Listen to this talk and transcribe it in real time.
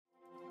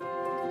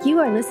You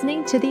are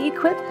listening to the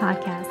Equip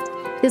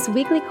Podcast. This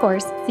weekly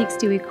course seeks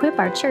to equip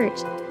our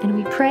church, and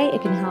we pray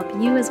it can help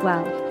you as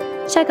well.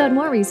 Check out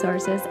more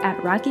resources at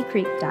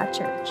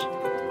rockycreek.church.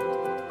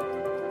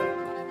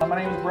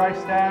 My name is Bryce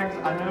Staggs.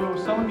 I know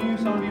some of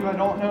you I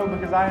don't know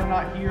because I am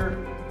not here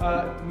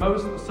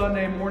most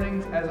Sunday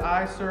mornings as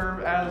I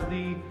serve as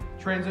the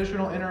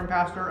transitional interim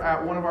pastor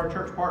at one of our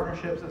church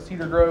partnerships at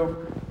Cedar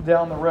Grove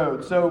down the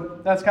road. So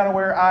that's kind of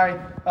where I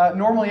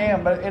normally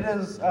am, but it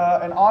is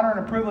an honor and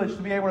a privilege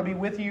to be able to be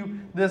with you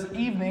this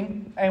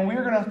evening, and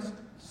we're going to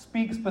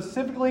speak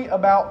specifically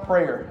about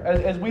prayer.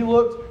 As we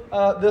looked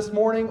this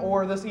morning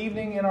or this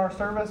evening in our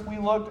service, we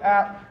looked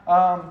at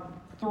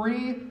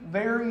three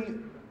very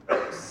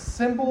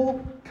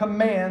simple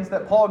commands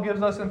that Paul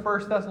gives us in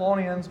 1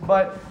 Thessalonians,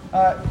 but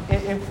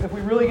if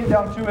we really get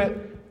down to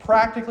it,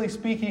 practically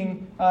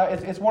speaking,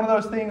 it's one of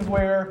those things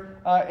where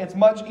it's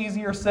much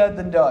easier said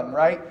than done,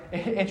 right?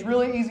 It's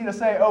really easy to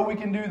say, oh, we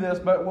can do this,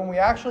 but when we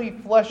actually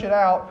flesh it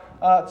out,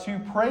 to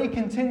pray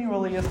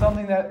continually is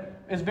something that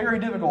is very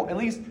difficult. At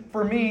least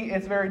for me,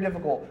 it's very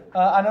difficult.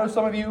 I know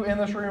some of you in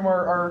this room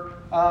are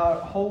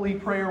holy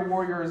prayer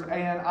warriors,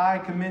 and I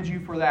commend you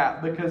for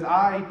that because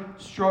I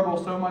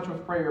struggle so much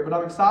with prayer. But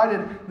I'm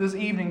excited this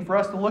evening for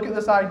us to look at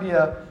this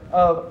idea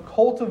of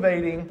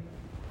cultivating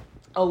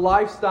a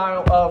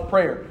lifestyle of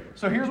prayer.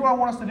 So here's what I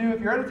want us to do. If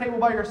you're at a table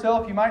by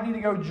yourself, you might need to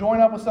go join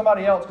up with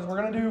somebody else because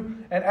we're going to do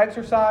an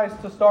exercise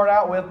to start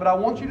out with. But I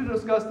want you to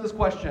discuss this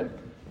question.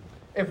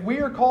 If we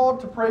are called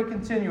to pray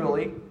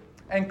continually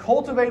and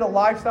cultivate a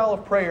lifestyle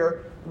of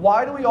prayer,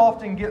 why do we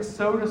often get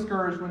so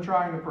discouraged when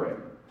trying to pray?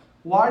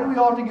 Why do we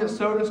often get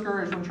so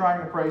discouraged when trying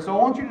to pray? So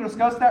I want you to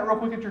discuss that real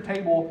quick at your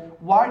table.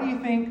 Why do you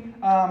think,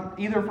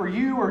 either for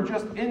you or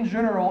just in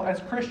general as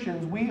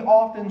Christians, we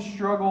often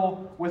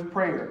struggle with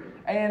prayer?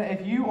 And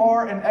if you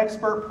are an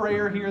expert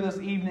prayer here this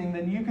evening,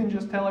 then you can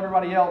just tell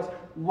everybody else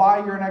why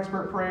you're an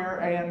expert prayer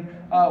and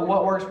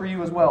what works for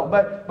you as well.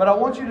 But I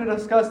want you to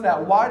discuss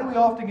that. Why do we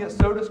often get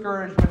so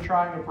discouraged when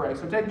trying to pray?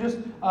 So take just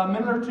a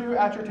minute or two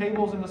at your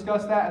tables and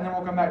discuss that, and then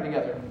we'll come back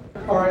together.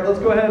 All right, let's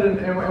go ahead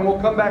and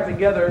we'll come back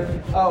together.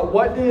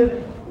 What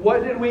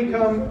did we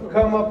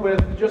come up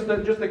with? Just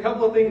a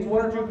couple of things,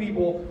 one or two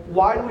people.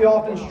 Why do we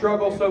often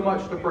struggle so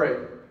much to pray?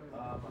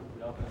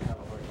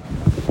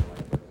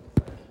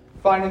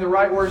 Finding the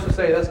right words to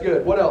say. That's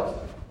good. What else?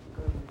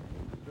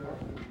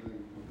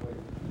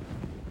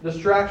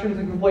 Distractions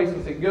and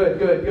complacency. Good.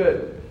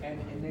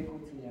 And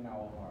iniquity in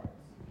our hearts.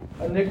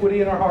 Iniquity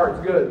in our hearts.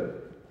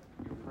 Good.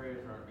 Your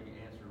prayers aren't being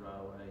answered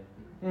right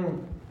away.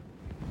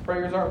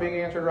 Prayers aren't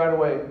being answered right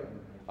away.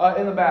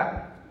 In the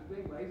back.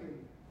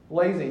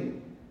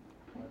 Lazy.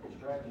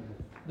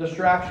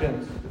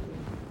 Distractions.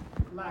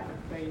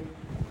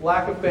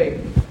 Lack of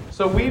faith.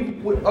 So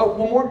one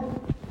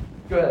more?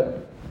 Go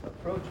ahead.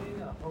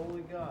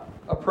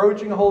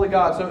 Approaching a holy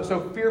God.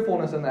 So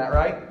fearfulness in that,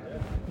 right? Yeah.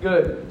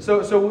 Good.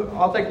 So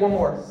I'll take one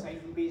more.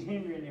 Satan be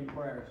hindering in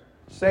prayers.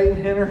 Satan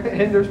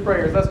hinders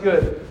prayers. That's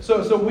good.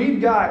 So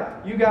we've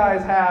got, you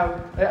guys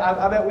have,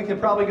 I bet we could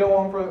probably go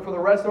on for the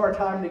rest of our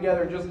time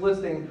together just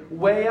listing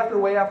way after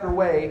way after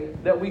way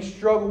that we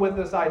struggle with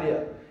this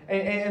idea.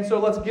 And so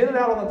let's get it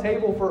out on the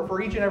table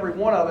for each and every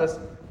one of us.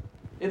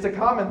 It's a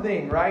common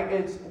thing,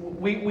 right?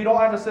 We don't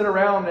have to sit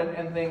around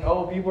and think,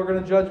 oh, people are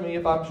going to judge me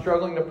if I'm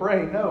struggling to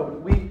pray.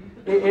 No,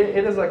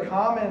 it is a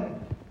common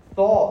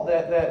thought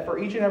that for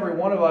each and every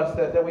one of us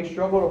that we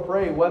struggle to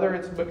pray, whether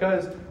it's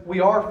because we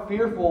are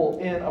fearful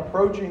in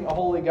approaching a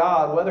holy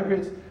God, whether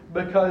it's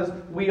because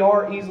we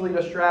are easily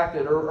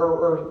distracted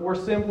or we're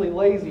simply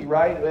lazy,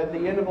 right? At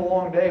the end of a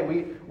long day,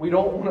 we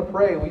don't want to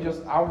pray.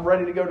 I'm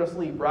ready to go to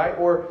sleep, right?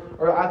 Or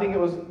I think it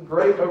was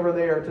great over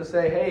there to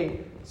say,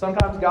 hey,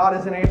 sometimes God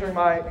isn't answering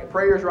my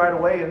prayers right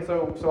away, and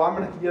so I'm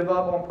going to give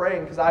up on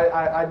praying because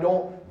I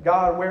don't,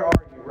 God, where are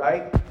you,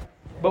 right?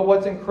 But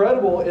what's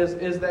incredible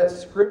is that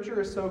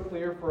Scripture is so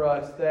clear for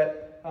us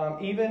that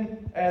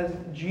even as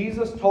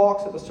Jesus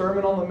talks at the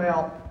Sermon on the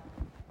Mount,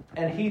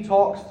 and He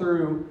talks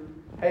through,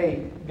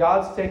 hey,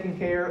 God's taking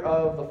care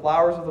of the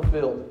flowers of the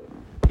field.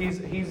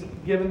 He's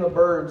given the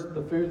birds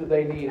the food that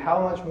they need.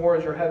 How much more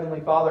is your Heavenly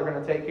Father going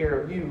to take care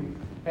of you?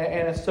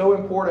 And it's so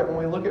important when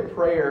we look at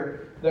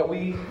prayer that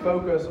we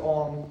focus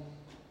on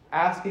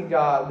asking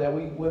God, that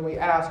when we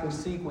ask, we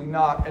seek, we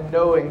knock, and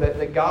knowing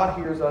that God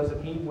hears us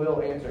and He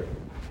will answer.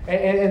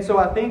 And so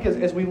I think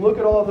as we look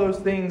at all of those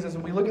things, as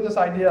we look at this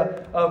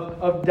idea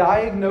of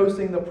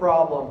diagnosing the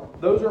problem,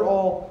 those are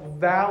all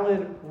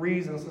valid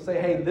reasons to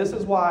say, hey, this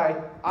is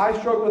why I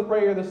struggle with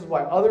prayer, this is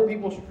why other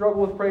people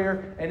struggle with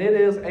prayer, and it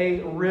is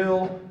a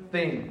real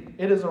thing.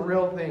 It is a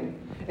real thing.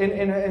 And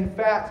in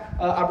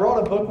fact, I brought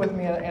a book with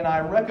me, and I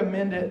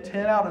recommend it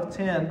 10 out of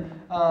 10.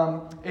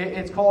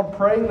 It's called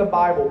Praying the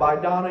Bible by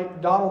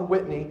Donald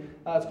Whitney.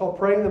 It's called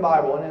Praying the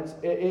Bible, and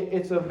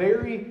it's a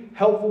very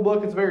helpful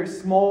book. It's a very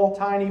small,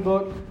 tiny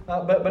book,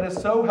 but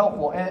it's so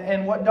helpful.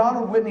 And what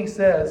Donald Whitney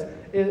says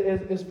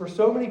is for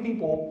so many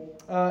people,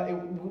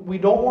 we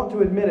don't want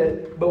to admit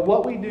it, but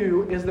what we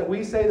do is that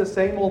we say the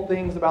same old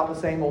things about the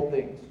same old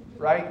things,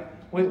 right?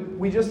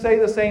 We just say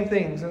the same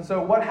things. And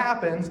so what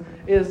happens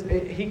is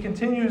he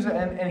continues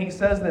and he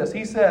says this.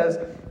 He says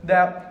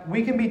that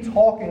we can be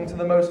talking to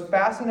the most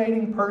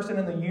fascinating person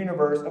in the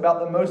universe about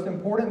the most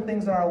important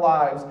things in our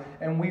lives,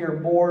 and we are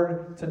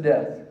bored to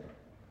death.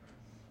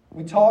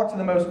 We talk to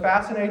the most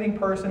fascinating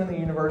person in the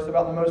universe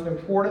about the most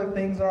important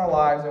things in our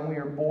lives, and we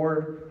are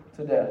bored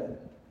to death.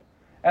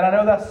 And I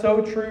know that's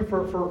so true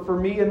for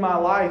me in my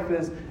life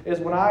is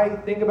when I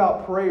think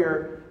about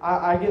prayer,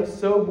 I get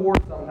so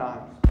bored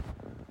sometimes.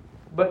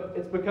 But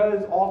it's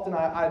because often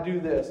I do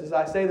this, is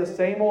I say the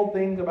same old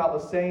things about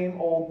the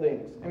same old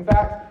things. In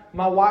fact,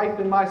 my wife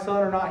and my son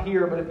are not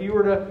here, but if you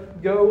were to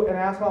go and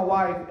ask my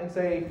wife and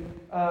say,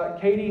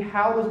 Katie,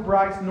 how does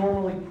Bryce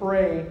normally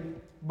pray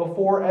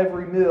before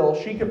every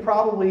meal? She could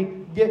probably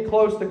get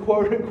close to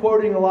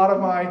quoting a lot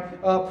of my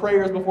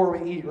prayers before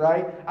we eat,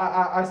 right?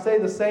 I say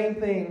the same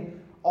thing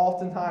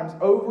oftentimes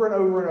over and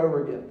over and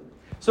over again.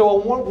 So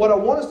what I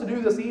want us to do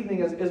this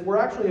evening is we're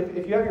actually,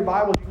 if you have your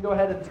Bibles, you can go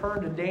ahead and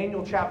turn to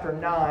Daniel chapter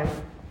 9.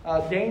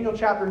 Daniel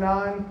chapter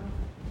 9,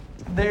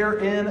 there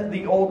in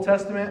the Old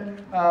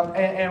Testament,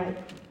 and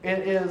it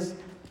is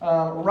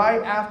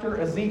right after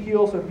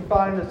Ezekiel. So if you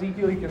find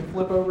Ezekiel, you can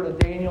flip over to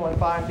Daniel and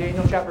find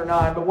Daniel chapter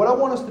 9. But what I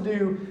want us to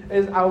do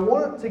is I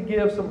want to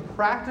give some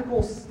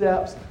practical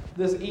steps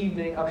this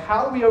evening of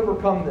how do we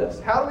overcome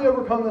this? How do we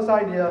overcome this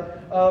idea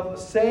of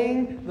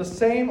saying the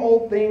same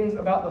old things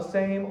about the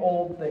same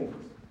old things?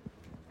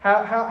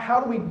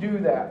 How do we do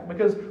that?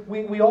 Because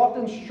we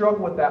often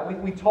struggle with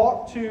that. We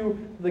talk to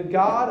the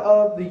God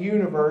of the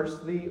universe,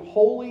 the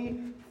Holy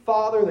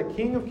Father, the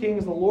King of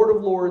Kings, the Lord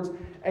of Lords,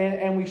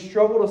 and we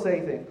struggle to say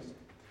things.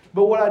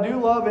 But what I do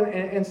love,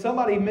 and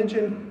somebody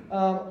mentioned,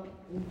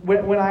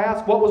 when I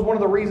asked what was one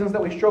of the reasons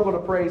that we struggle to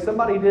pray,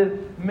 somebody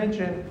did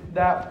mention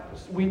that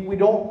we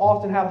don't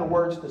often have the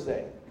words to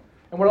say.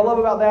 And what I love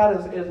about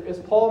that is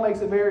Paul makes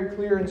it very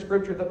clear in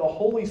Scripture that the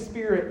Holy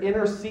Spirit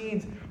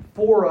intercedes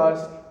for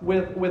us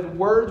with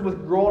words,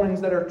 with groanings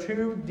that are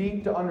too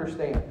deep to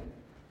understand.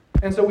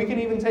 And so we can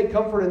even take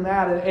comfort in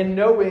that and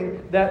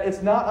knowing that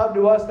it's not up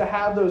to us to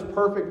have those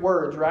perfect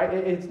words, right?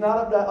 It's not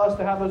up to us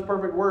to have those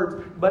perfect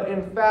words, but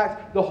in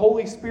fact, the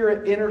Holy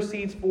Spirit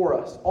intercedes for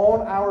us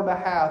on our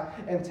behalf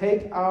and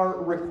take our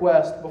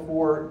request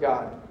before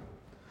God.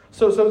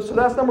 So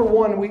that's number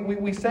one.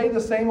 We say the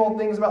same old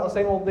things about the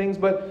same old things,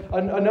 but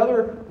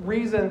another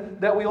reason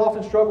that we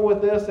often struggle with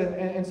this,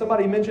 and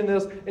somebody mentioned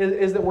this,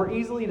 is that we're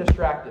easily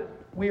distracted.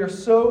 We are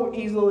so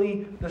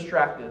easily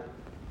distracted.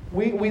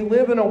 We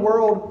live in a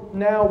world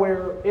now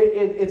where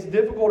it's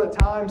difficult at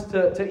times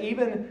to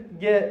even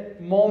get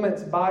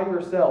moments by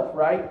yourself,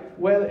 right?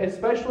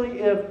 Especially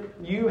if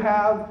you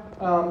have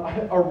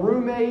a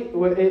roommate,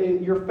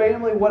 your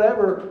family,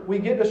 whatever, we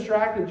get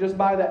distracted just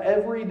by the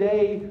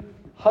everyday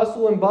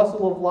hustle and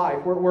bustle of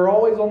life. We're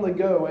always on the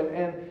go,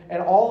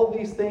 and all of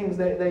these things,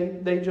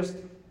 they just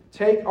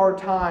take our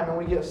time, and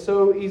we get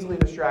so easily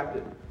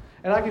distracted.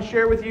 And I can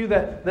share with you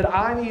that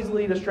I'm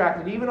easily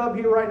distracted. Even up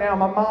here right now,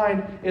 my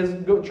mind is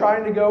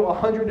trying to go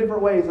 100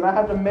 different ways, and I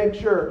have to make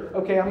sure,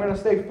 okay, I'm going to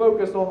stay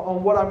focused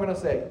on what I'm going to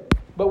say.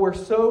 But we're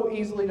so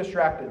easily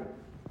distracted.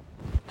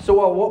 So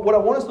what I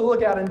want us to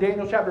look at in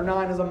Daniel chapter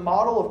 9 is a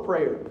model of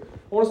prayer.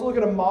 I want us to look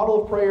at a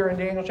model of prayer in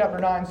Daniel chapter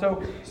 9.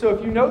 So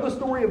if you know the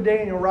story of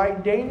Daniel,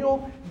 right?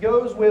 Daniel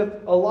goes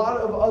with a lot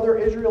of other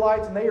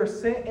Israelites, and they are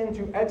sent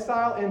into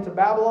exile into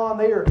Babylon.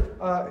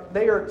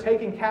 They are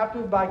taken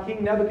captive by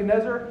King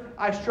Nebuchadnezzar.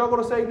 I struggle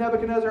to say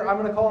Nebuchadnezzar. I'm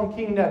going to call him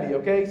King Nebi,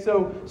 okay?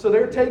 So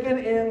they're taken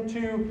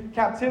into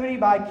captivity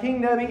by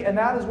King Nebi, and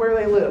that is where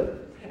they live.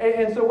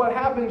 And so what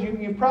happens,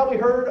 you've probably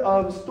heard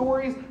of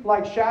stories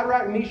like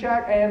Shadrach,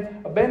 Meshach,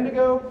 and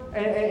Abednego.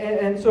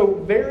 And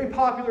so very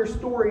popular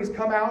stories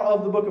come out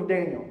of the book of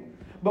Daniel.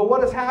 But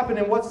what has happened,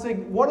 and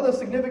one of the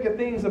significant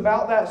things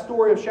about that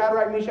story of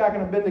Shadrach, Meshach,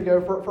 and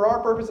Abednego, for our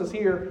purposes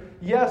here,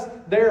 yes,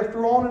 they're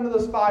thrown into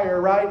this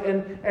fire, right?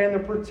 And the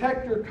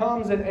protector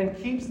comes and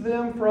keeps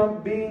them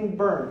from being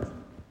burned.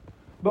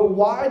 But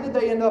why did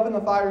they end up in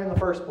the fire in the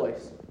first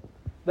place?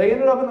 They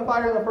ended up in the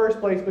fire in the first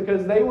place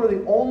because they were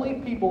the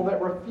only people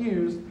that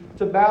refused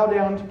to bow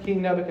down to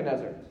King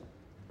Nebuchadnezzar.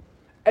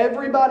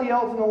 Everybody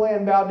else in the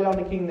land bowed down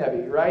to King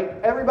Nebi, right?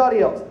 Everybody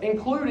else,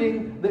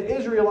 including the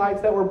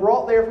Israelites that were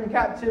brought there from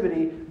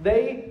captivity,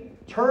 they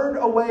turned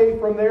away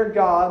from their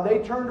God. They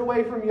turned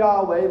away from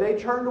Yahweh. They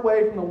turned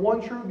away from the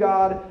one true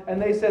God,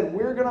 and they said,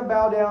 we're going to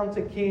bow down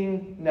to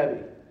King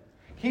Nebi.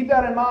 Keep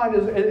that in mind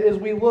as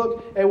we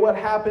look at what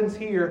happens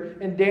here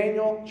in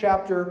Daniel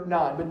chapter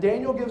 9. But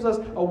Daniel gives us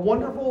a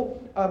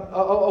wonderful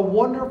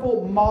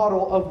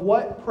model of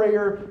what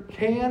prayer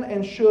can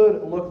and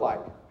should look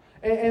like.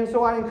 And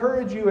so I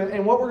encourage you,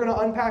 and what we're going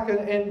to unpack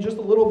in just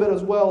a little bit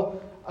as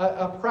well,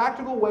 a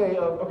practical way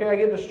of, okay, I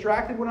get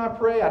distracted when I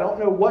pray, I don't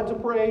know what to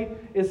pray,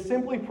 is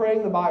simply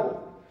praying the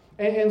Bible.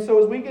 And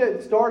so as we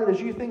get started,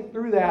 as you think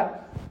through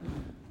that,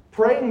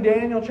 praying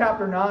Daniel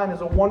chapter 9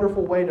 is a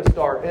wonderful way to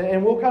start.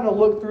 And we'll kind of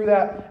look through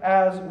that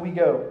as we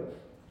go.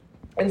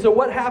 And so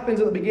what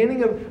happens at the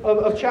beginning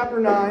of chapter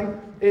 9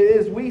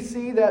 is we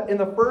see that in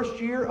the first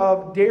year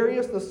of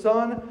Darius, the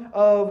son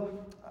of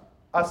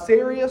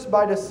Asarius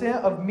by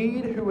descent of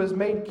Mede, who was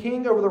made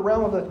king over the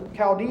realm of the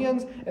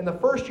Chaldeans in the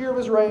first year of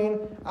his reign,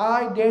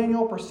 I,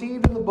 Daniel,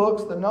 perceived in the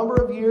books the number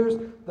of years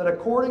that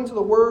according to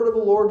the word of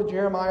the Lord to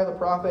Jeremiah the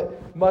prophet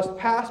must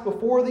pass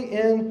before the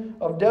end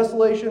of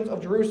desolations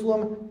of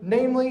Jerusalem,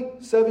 namely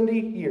 70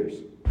 years.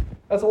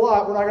 That's a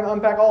lot. We're not going to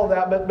unpack all of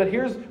that, but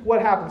here's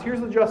what happens. Here's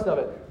the gist of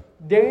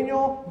it.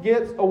 Daniel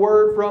gets a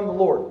word from the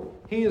Lord.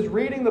 He is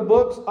reading the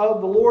books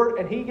of the Lord,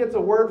 and he gets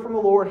a word from the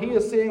Lord. He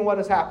is seeing what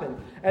has happened.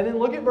 And then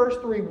look at verse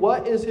 3.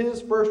 What is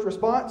his first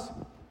response?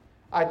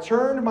 I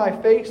turned my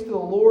face to the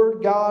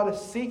Lord God,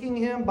 seeking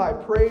him by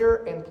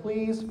prayer and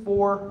pleas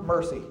for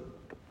mercy.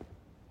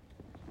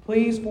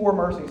 Pleas for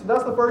mercy. So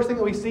that's the first thing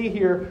that we see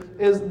here,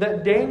 is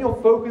that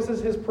Daniel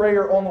focuses his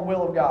prayer on the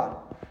will of God.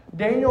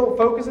 Daniel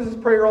focuses his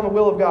prayer on the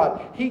will of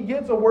God. He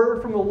gets a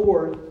word from the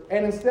Lord,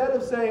 and instead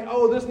of saying,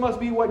 oh, this must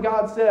be what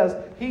God says,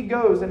 he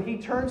goes and he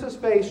turns his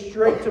face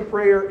straight to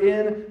prayer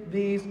in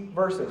these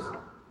verses.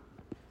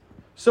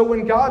 So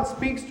when God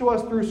speaks to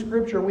us through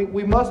Scripture,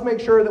 we must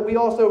make sure that we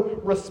also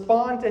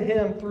respond to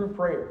him through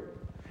prayer.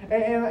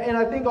 And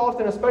I think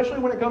often, especially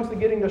when it comes to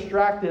getting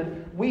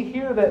distracted, we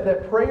hear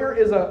that prayer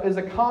is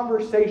a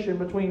conversation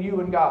between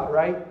you and God,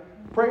 right?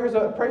 Prayer is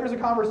a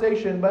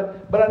conversation,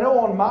 but I know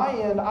on my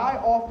end, I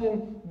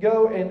often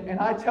go and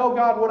I tell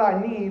God what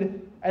I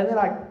need, and then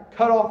I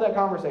cut off that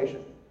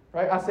conversation,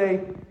 right? I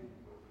say,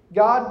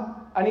 God,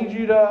 I need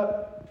you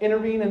to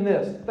intervene in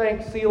this.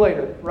 Thanks, see you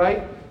later,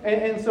 right?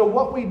 And so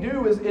what we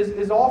do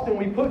is often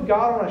we put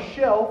God on a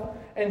shelf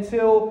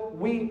until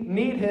we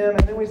need him,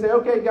 and then we say,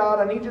 okay, God,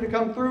 I need you to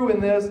come through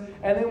in this,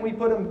 and then we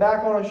put him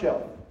back on a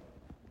shelf.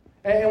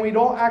 And we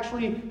don't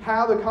actually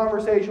have a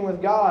conversation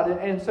with God.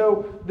 And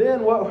so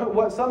then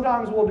what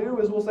sometimes we'll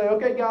do is we'll say,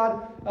 okay,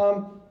 God,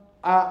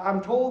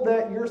 I'm told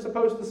that you're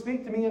supposed to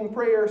speak to me in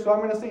prayer, so I'm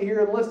going to sit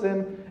here and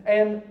listen.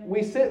 And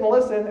we sit and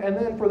listen, and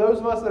then for those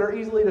of us that are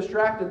easily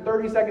distracted,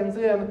 30 seconds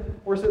in,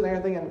 we're sitting there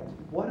thinking,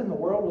 what in the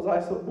world was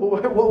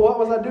what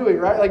was I doing,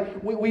 right?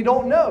 Like, we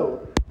don't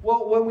know.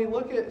 Well, when we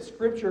look at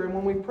Scripture and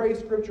when we pray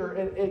Scripture,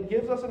 it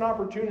gives us an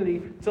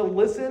opportunity to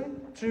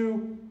listen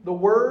to the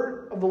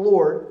Word of the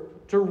Lord,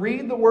 to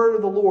read the word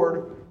of the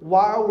Lord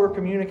while we're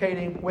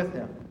communicating with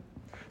him.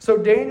 So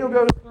Daniel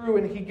goes through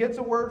and he gets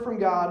a word from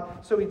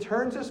God. So he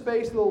turns his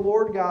face to the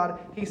Lord God.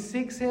 He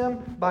seeks him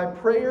by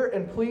prayer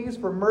and pleas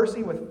for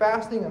mercy with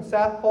fasting and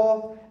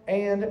sackcloth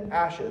and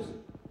ashes.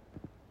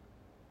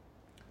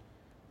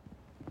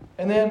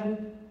 And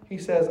then he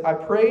says, I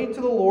prayed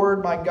to the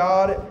Lord my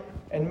God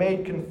and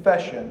made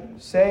confession,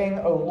 saying,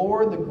 O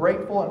Lord, the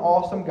grateful and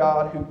awesome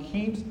God who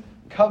keeps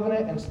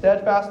covenant and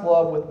steadfast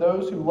love with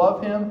those who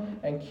love him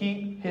and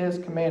keep his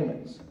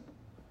commandments.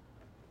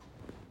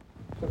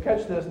 So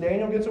catch this.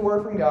 Daniel gets a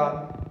word from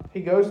God. He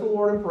goes to the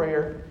Lord in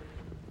prayer.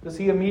 Does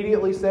he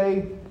immediately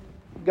say,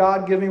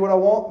 God, give me what I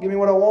want, give me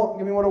what I want,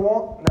 give me what I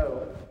want?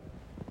 No.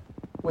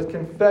 With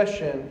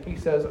confession, he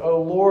says,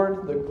 O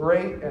Lord, the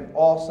great and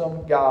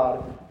awesome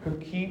God who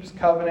keeps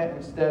covenant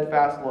and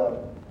steadfast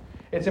love.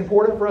 It's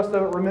important for us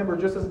to remember,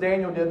 just as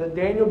Daniel did, that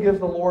Daniel gives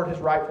the Lord his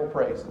rightful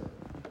praise.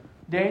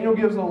 Daniel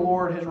gives the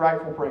Lord his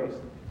rightful praise.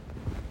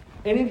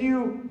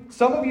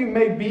 Some of you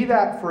may be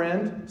that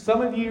friend.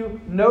 Some of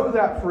you know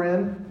that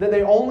friend, that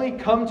they only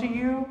come to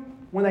you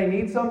when they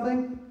need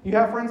something. You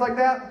have friends like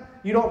that?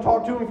 You don't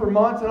talk to them for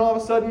months, and all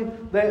of a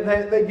sudden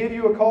they give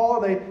you a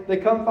call, or they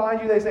come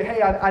find you, they say,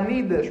 hey, I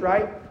need this,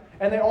 right?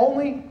 And they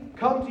only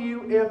come to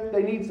you if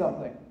they need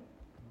something.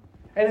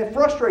 And it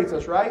frustrates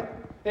us, right?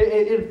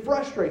 It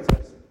frustrates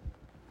us.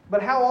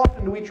 But how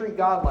often do we treat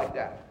God like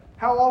that?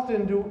 How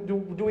often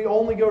do we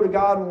only go to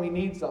God when we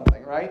need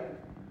something, right?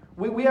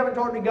 We haven't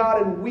talked to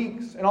God in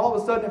weeks, and all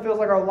of a sudden it feels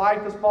like our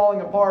life is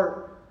falling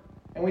apart.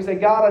 And we say,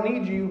 God, I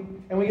need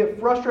you. And we get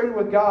frustrated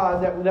with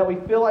God that we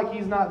feel like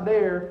he's not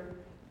there,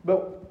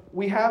 but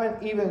we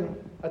haven't even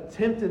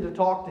attempted to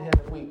talk to him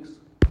in weeks.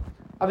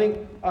 I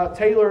think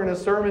Taylor in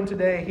his sermon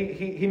today,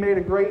 he made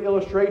a great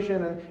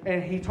illustration,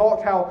 and he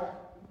talked how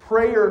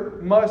prayer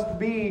must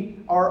be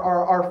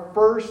our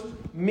first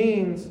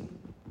means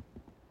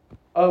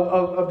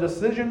of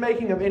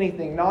decision-making of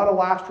anything, not a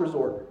last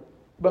resort.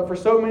 But for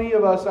so many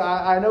of us,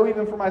 I know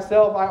even for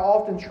myself, I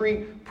often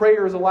treat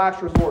prayer as a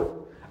last resort.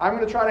 I'm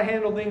going to try to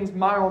handle things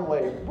my own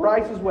way,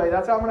 Bryce's way.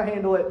 That's how I'm going to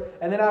handle it.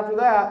 And then after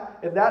that,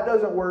 if that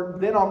doesn't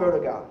work, then I'll go to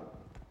God.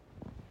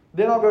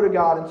 Then I'll go to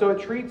God. And so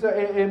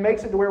it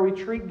makes it to where we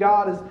treat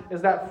God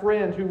as that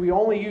friend who we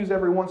only use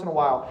every once in a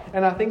while.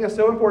 And I think that's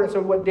so important.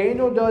 So what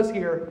Daniel does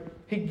here,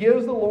 he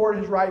gives the Lord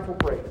his rightful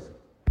praise.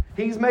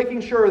 He's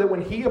making sure that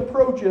when he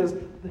approaches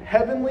the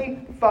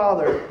Heavenly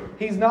Father,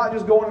 he's not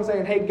just going and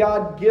saying, hey,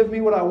 God, give me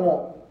what I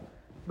want.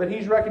 But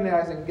he's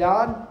recognizing,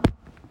 God,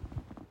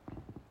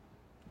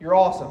 you're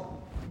awesome.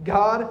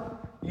 God,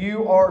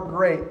 you are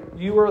great.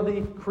 You are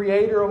the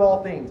creator of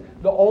all things.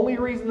 The only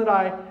reason that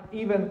I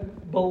even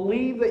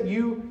believe that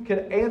you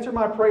can answer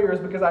my prayer is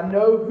because I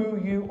know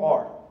who you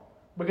are.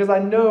 Because I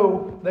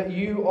know that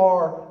you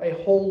are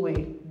a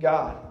holy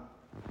God.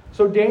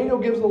 So Daniel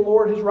gives the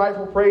Lord his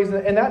rightful praise,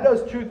 and that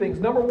does two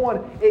things. Number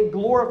one, it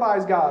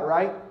glorifies God,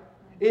 right?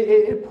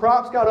 It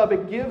props God up.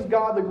 It gives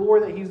God the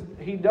glory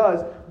that He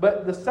does.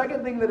 But the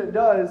second thing that it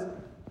does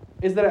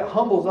is that it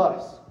humbles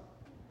us.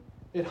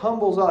 It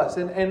humbles us.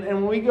 And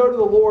when we go to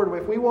the Lord,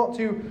 if we want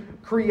to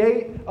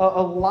create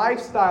a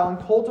lifestyle and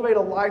cultivate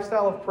a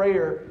lifestyle of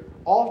prayer,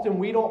 often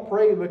we don't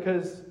pray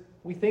because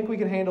we think we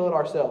can handle it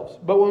ourselves.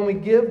 But when we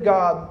give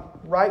God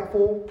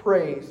rightful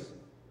praise,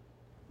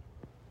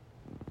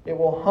 it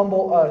will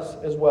humble us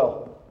as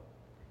well.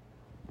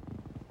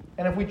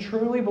 And if we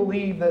truly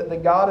believe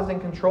that God is in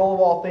control of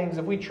all things,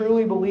 if we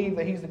truly believe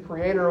that He's the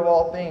creator of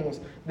all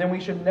things, then we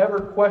should never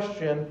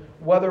question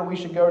whether we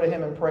should go to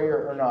Him in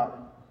prayer or not.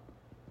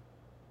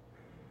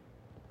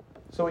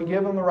 So we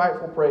give Him the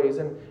rightful praise.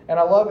 And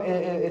I love,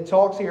 it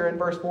talks here in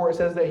verse 4, it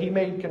says that He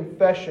made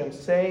confession,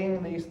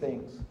 saying these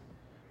things.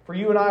 For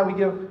you and I,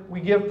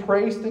 we give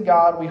praise to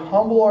God, we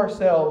humble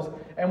ourselves,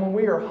 and when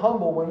we are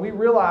humble, when we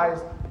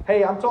realize,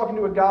 hey, I'm talking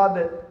to a God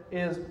that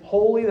is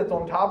holy, that's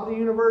on top of the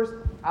universe,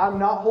 I'm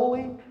not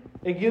holy,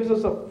 it gives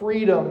us a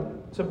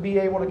freedom to be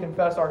able to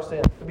confess our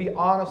sins, to be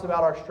honest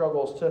about our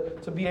struggles,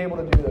 to be able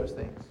to do those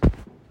things.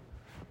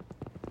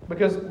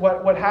 Because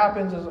what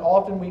happens is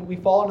often we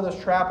fall into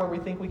this trap where we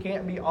think we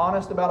can't be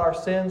honest about our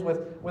sins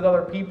with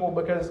other people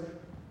because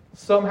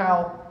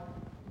somehow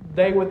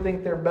they would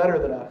think they're better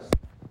than us.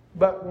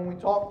 But when we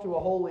talk to a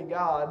holy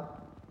God,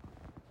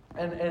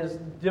 and as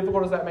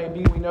difficult as that may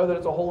be, we know that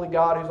it's a holy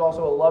God who's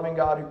also a loving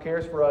God who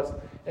cares for us.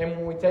 And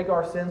when we take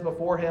our sins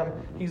before Him,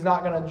 He's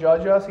not going to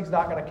judge us. He's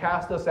not going to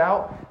cast us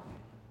out.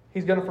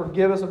 He's going to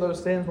forgive us of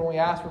those sins when we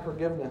ask for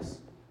forgiveness.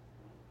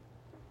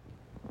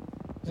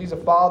 He's a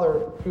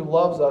Father who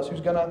loves us,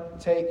 who's going to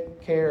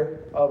take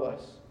care of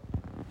us.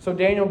 So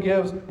Daniel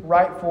gives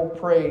rightful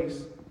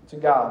praise to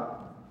God.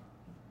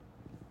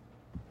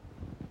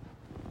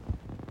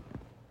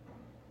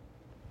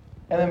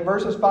 And then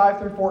verses 5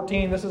 through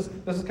 14, this is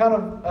kind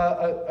of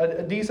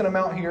a decent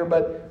amount here,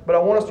 but I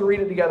want us to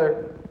read it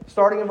together.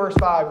 Starting in verse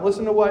 5,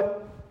 listen to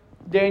what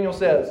Daniel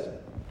says.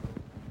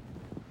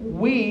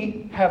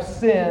 We have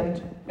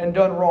sinned and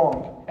done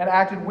wrong, and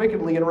acted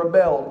wickedly and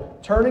rebelled,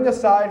 turning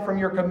aside from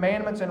your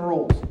commandments and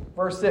rules.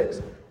 Verse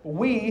 6,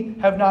 we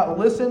have not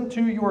listened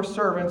to your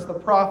servants, the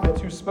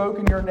prophets, who spoke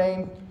in your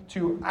name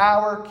to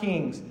our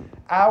kings,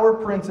 our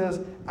princes,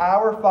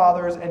 our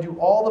fathers, and to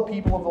all the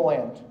people of the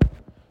land.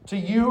 To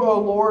you, O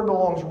Lord,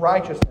 belongs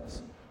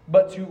righteousness,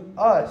 but to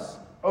us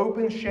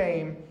open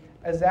shame,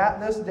 as at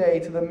this day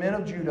to the men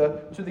of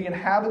Judah, to the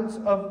inhabitants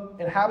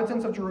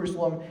of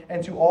Jerusalem,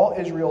 and to all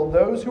Israel,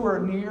 those who are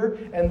near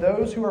and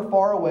those who are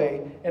far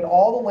away, in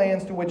all the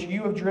lands to which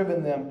you have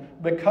driven them,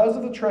 because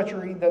of the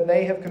treachery that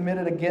they have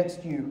committed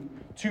against you.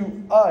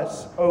 To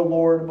us, O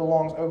Lord,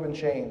 belongs open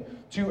shame,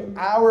 to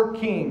our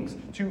kings,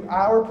 to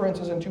our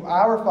princes, and to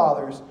our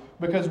fathers,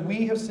 because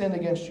we have sinned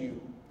against you.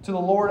 To the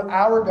Lord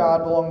our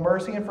God belong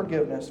mercy and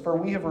forgiveness, for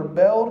we have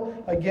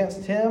rebelled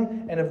against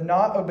Him and have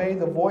not obeyed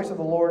the voice of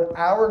the Lord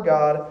our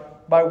God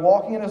by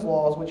walking in His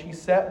laws, which He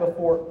set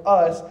before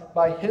us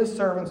by His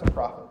servants and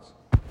prophets.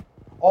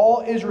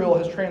 All Israel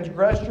has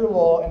transgressed your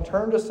law and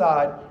turned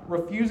aside,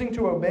 refusing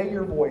to obey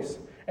your voice.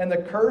 And the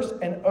curse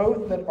and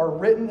oath that are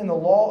written in the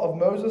law of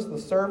Moses,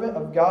 the servant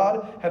of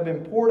God, have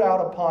been poured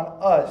out upon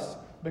us,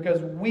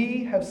 because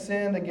we have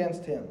sinned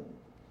against Him.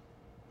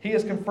 He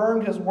has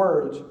confirmed His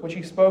words, which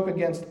He spoke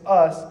against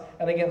us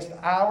and against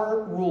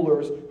our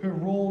rulers who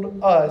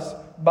ruled us,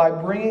 by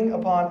bringing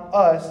upon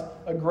us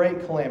a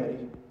great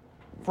calamity.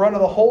 For under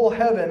the whole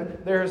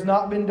heaven there has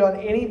not been done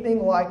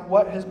anything like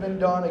what has been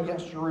done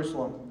against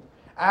Jerusalem.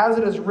 As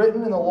it is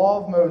written in the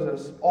law of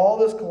Moses, all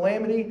this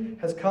calamity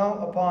has come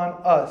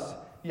upon us,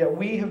 yet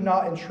we have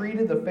not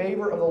entreated the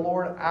favor of the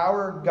Lord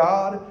our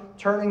God,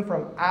 turning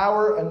from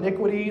our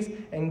iniquities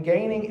and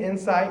gaining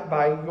insight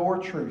by your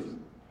truth.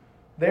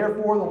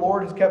 Therefore the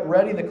Lord has kept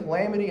ready the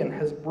calamity and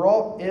has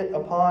brought it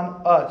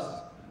upon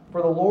us.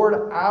 For the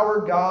Lord our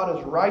God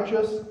is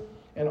righteous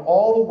in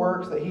all the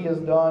works that He has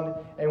done,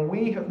 and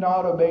we have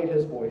not obeyed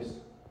His voice.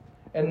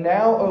 And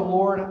now, O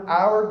Lord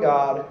our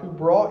God, who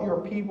brought your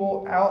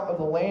people out of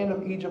the land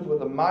of Egypt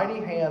with a mighty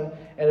hand,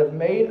 and have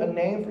made a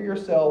name for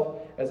yourself,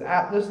 as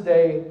at this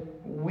day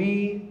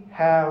we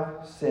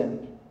have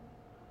sinned.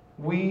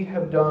 We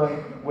have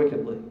done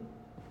wickedly.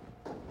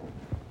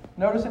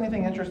 Notice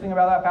anything interesting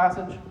about that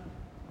passage?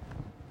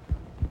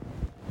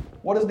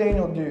 What does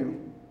Daniel do?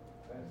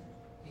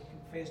 He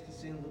confessed the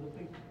sins of the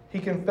people. He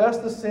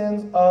confessed the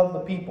sins of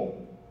the people.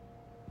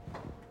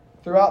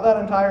 Throughout that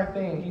entire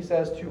thing, he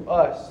says, to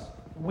us,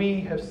 we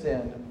have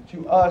sinned.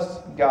 To us,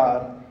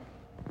 God.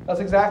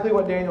 That's exactly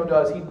what Daniel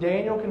does.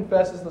 Daniel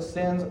confesses the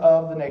sins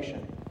of the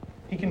nation.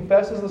 He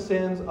confesses the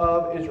sins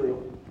of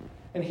Israel.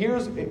 And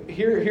here's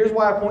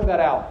why I point that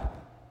out.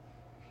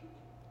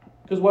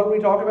 Because what did we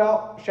talk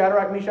about?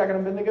 Shadrach, Meshach, and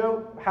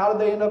Abednego? How did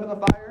they end up in the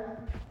fire?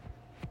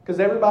 Because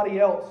everybody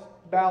else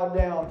bowed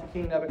down to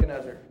King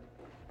Nebuchadnezzar.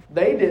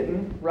 They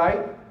didn't,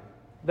 right?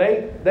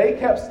 They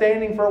kept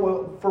standing for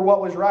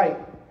what was right.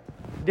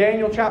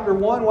 Daniel chapter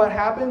 1, what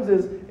happens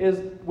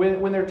is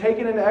when they're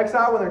taken into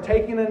exile, when they're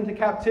taken into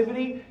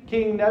captivity,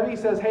 King Nebi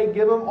says, hey,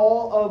 give them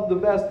all of the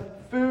best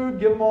food,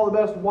 give them all the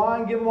best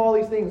wine, give them all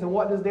these things. And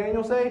what does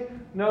Daniel say?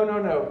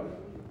 No.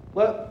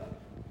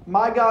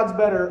 My God's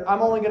better.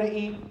 I'm only going to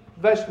eat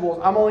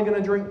vegetables. I'm only going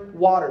to drink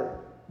water.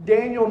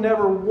 Daniel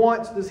never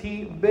once does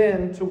he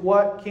bend to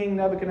what King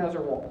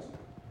Nebuchadnezzar wants.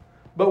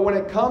 But when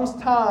it comes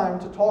time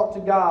to talk to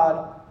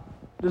God,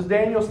 does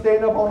Daniel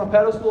stand up on a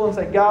pedestal and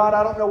say, God,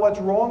 I don't know what's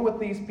wrong with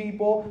these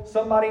people.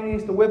 Somebody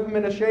needs to whip them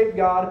into shape,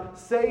 God.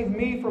 Save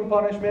me from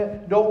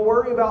punishment. Don't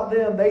worry about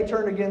them. They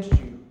turned against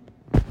you.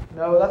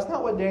 No, that's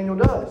not what Daniel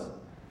does.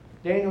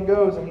 Daniel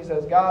goes and he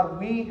says, God,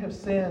 we have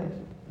sinned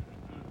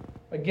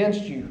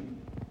against you.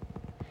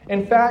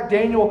 In fact,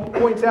 Daniel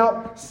points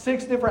out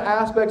 6 different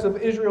aspects of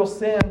Israel's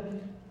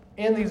sin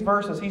in these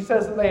verses. He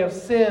says that they have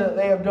sinned, that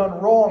they have done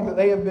wrong, that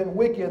they have been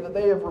wicked, that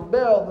they have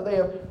rebelled, that they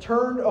have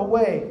turned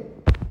away.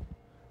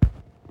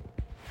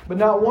 But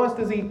not once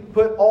does he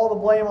put all the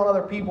blame on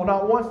other people.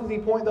 Not once does he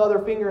point the other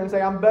finger and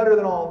say, I'm better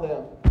than all of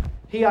them.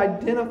 He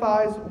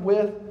identifies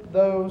with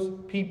those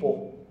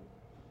people.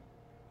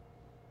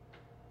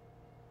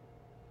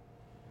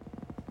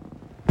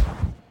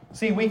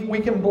 See, we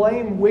can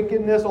blame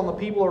wickedness on the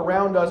people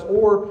around us,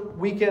 or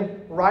we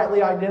can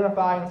rightly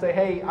identify and say,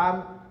 hey,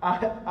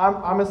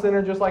 I'm a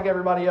sinner just like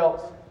everybody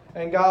else.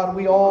 And God,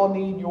 we all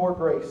need your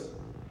grace.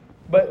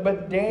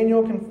 But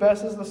Daniel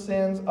confesses the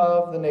sins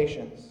of the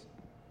nations.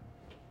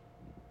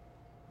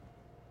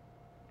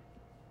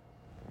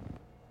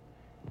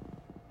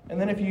 And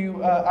then if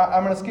you,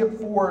 I'm going to skip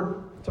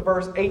forward to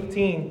verse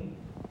 18.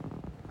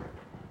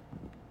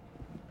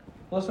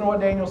 Listen to what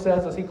Daniel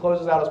says as he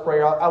closes out his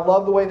prayer. I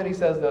love the way that he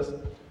says this.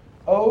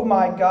 Oh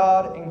my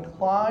God,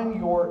 incline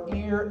your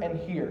ear and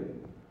hear.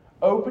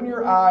 Open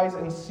your eyes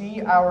and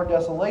see our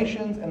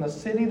desolations and the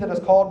city that is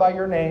called by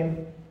your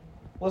name.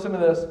 Listen to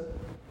this.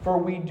 For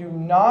we do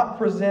not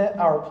present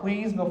our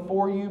pleas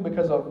before you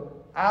because of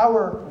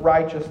our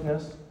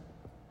righteousness,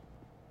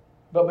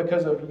 but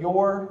because of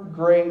your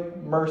great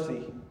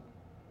mercy.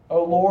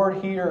 O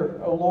Lord, hear.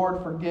 O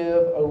Lord,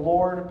 forgive. O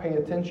Lord, pay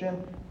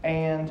attention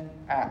and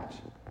act.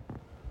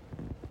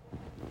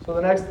 So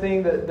the next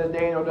thing that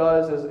Daniel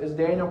does is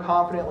Daniel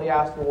confidently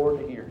asks the Lord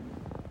to hear.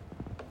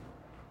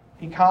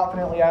 He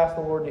confidently asks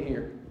the Lord to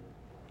hear.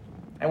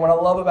 And what I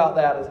love about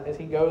that is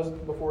he goes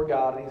before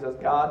God and he says,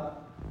 God,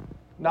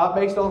 not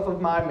based off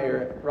of my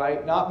merit,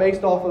 right? Not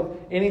based off of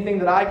anything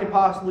that I could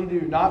possibly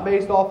do. Not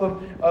based off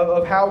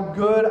of how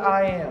good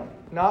I am.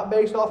 Not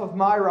based off of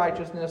my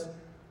righteousness.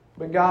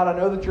 But God, I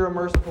know that you're a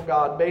merciful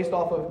God. Based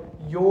off of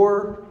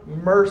your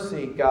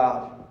mercy,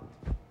 God.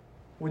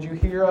 Would you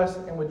hear us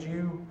and would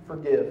you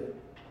forgive?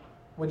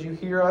 Would you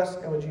hear us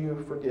and would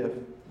you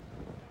forgive?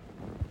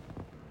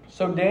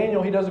 So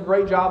Daniel, he does a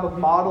great job of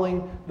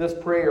modeling this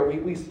prayer.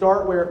 We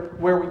start where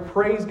we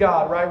praise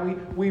God, right?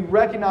 We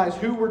recognize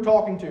who we're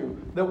talking to.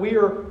 That we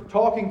are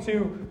talking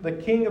to the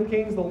King of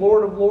Kings, the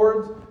Lord of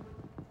Lords.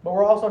 But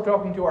we're also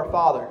talking to our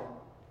Father.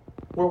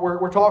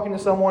 We're talking to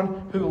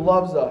someone who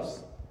loves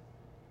us.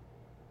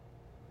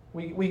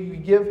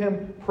 We give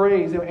Him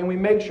praise and we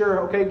make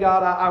sure, okay,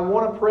 God, I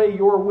want to pray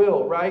your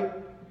will, right?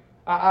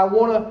 I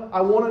want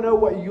to know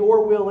what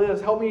your will is.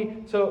 Help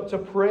me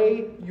to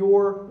pray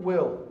your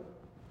will.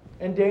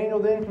 And Daniel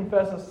then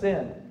confesses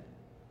sin.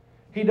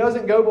 He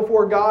doesn't go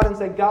before God and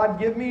say, God,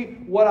 give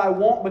me what I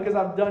want because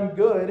I've done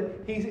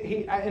good.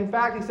 In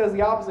fact, he says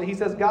the opposite. He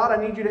says, God,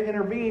 I need you to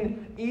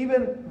intervene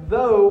even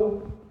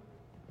though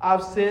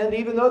I've sinned,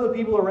 even though the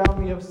people around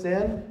me have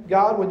sinned.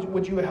 God,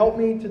 would you help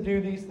me to do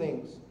these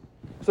things?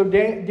 So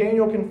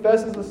Daniel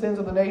confesses the sins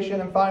of the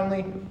nation, and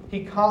finally,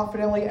 he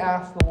confidently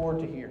asks the Lord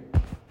to hear.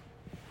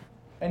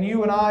 And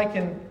you and I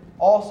can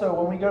also,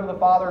 when we go to the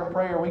Father in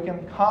prayer, we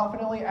can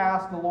confidently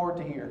ask the Lord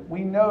to hear.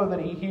 We know that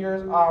He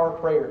hears our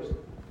prayers.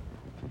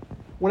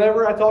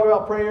 Whenever I talk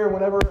about prayer,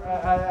 whenever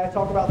I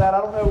talk about that,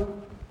 I don't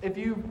know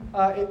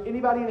if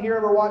anybody in here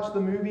ever watched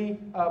the movie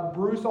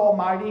Bruce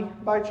Almighty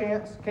by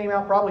chance? Came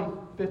out probably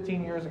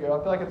 15 years ago.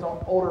 I feel like it's an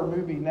older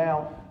movie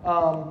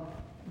now.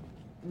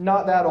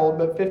 Not that old,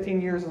 but 15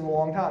 years is a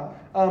long time.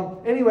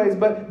 Anyways,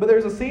 but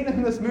there's a scene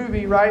in this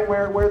movie, right,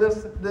 where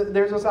there's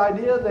this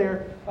idea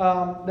there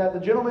that the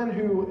gentleman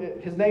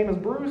his name is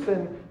Bruce,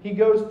 and he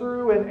goes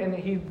through and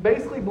he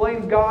basically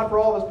blames God for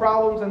all of his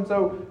problems. And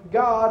so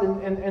God,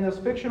 in this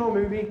fictional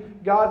movie,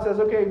 God says,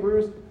 okay,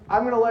 Bruce,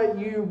 I'm going to let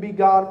you be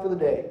God for the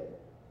day.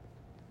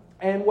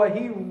 And what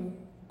he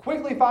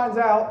quickly finds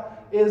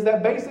out is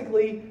that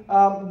basically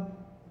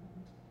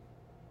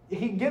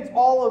he gets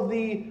all of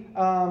the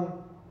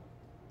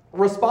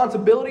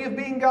responsibility of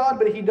being God,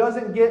 but he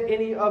doesn't get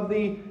any of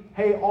the,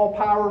 hey,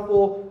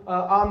 all-powerful,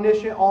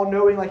 omniscient,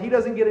 all-knowing. Like, he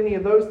doesn't get any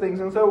of those things.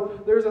 And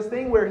so there's this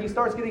thing where he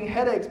starts getting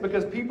headaches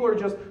because people are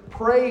just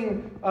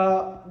praying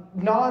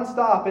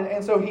nonstop.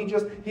 And so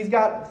he's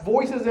got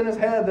voices in his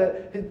head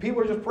that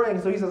people are just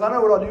praying. So he says, I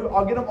know what I'll do.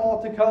 I'll get them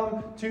all to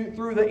come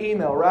through the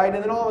email, right?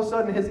 And then all of a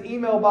sudden his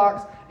email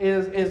box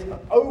is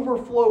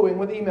overflowing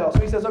with emails. So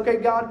he says, okay,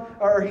 God,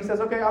 or he says,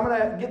 okay, I'm going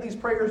to get these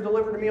prayers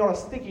delivered to me on a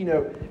sticky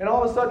note. And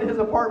all of a sudden his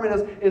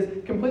apartment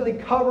is completely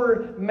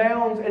covered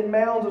mounds and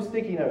mounds of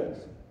sticky notes.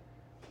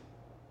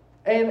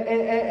 And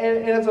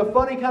it's a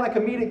funny kind of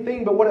comedic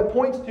thing, but what it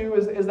points to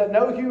is that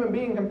no human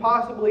being can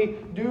possibly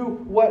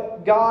do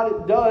what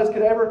God does,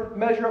 could ever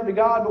measure up to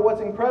God. But what's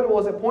incredible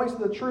is it points to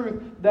the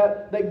truth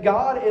that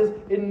God is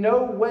in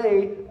no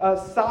way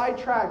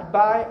sidetracked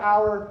by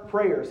our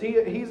prayers.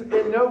 He's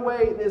in no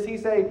way does He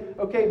say,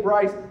 okay,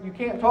 Bryce, you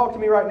can't talk to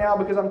me right now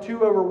because I'm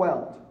too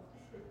overwhelmed.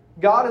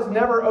 God is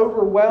never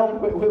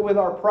overwhelmed with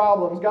our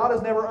problems. God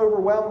is never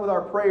overwhelmed with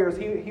our prayers.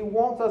 He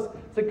wants us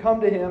to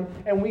come to Him,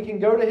 and we can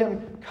go to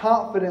Him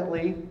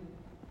confidently,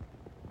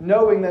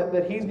 knowing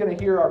that He's going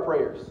to hear our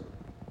prayers.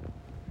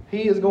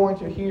 He is going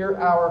to hear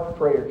our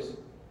prayers.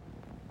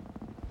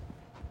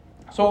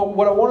 So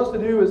what I want us to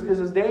do is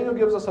as Daniel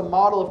gives us a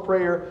model of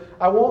prayer,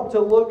 I want to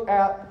look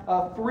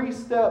at 3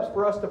 steps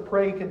for us to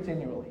pray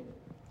continually.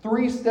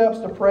 3 steps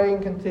to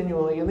praying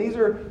continually. And these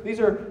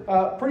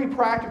are pretty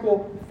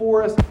practical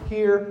for us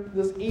here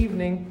this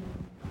evening.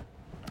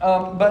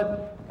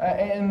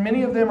 And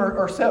many of them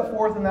are set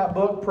forth in that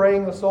book,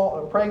 Praying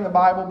the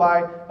Bible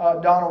by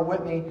Donald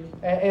Whitney.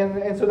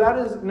 And so that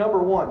is number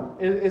 1,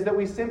 is that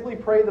we simply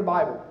pray the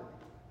Bible.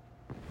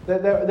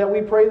 That we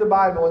pray the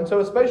Bible. And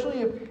so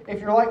especially if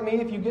you're like me,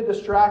 if you get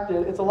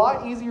distracted, it's a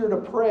lot easier to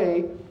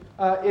pray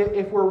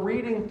if we're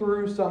reading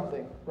through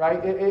something,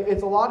 right?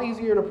 It's a lot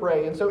easier to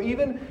pray. And so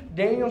even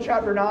Daniel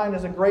chapter 9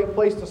 is a great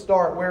place to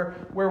start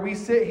where we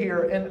sit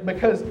here. And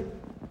because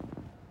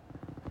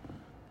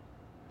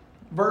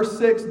verse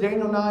 6,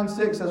 Daniel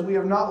 9:6 says, "We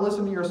have not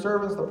listened to your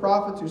servants, the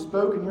prophets who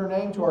spoke in your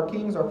name to our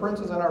kings, our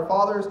princes, and our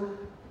fathers,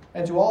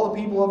 and to all the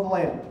people of the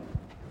land."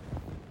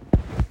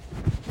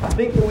 I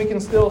think that we can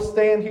still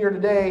stand here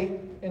today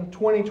in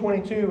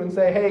 2022 and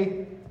say,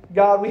 hey,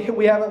 God,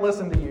 we haven't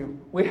listened to you.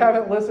 We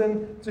haven't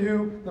listened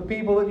to the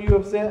people that you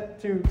have sent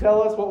to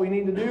tell us what we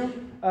need to do.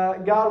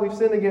 God, we've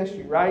sinned against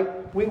you, right?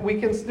 We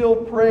can still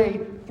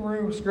pray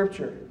through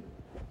Scripture.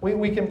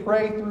 We can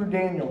pray through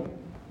Daniel.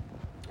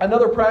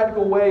 Another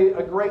practical way,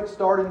 a great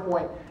starting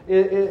point,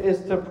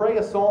 is to pray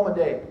a psalm a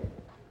day.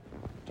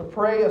 To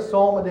pray a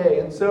psalm a day.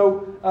 And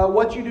so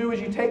what you do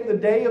is you take the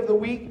day of the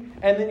week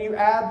and then you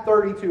add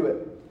 30 to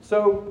it.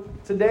 So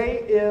today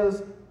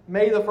is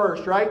May the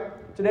 1st, right?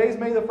 Today's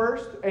May the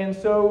 1st, and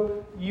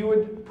so you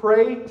would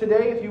pray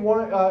today, if you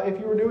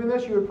were doing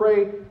this, you would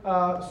pray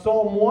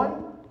Psalm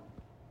 1,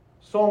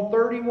 Psalm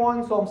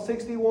 31, Psalm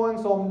 61,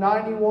 Psalm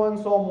 91,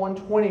 Psalm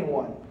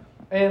 121.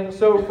 And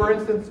so, for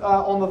instance,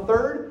 on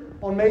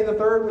May the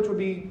 3rd, which would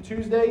be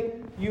Tuesday,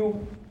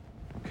 you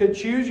could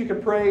choose, you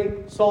could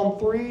pray Psalm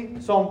 3,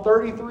 Psalm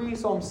 33,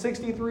 Psalm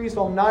 63,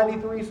 Psalm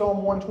 93,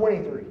 Psalm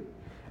 123.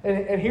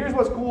 And here's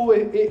what's cool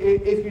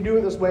if you do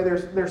it this way.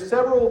 There's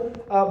several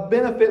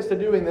benefits to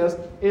doing this.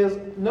 Is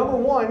number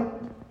 1,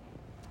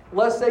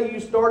 let's say you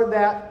started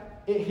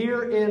that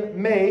here in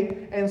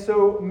May, and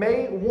so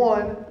May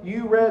 1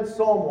 you read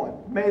Psalm 1.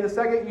 May the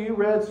 2nd you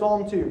read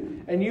Psalm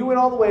 2, and you went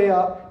all the way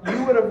up.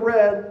 You would have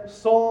read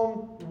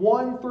Psalm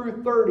 1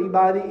 through 30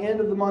 by the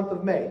end of the month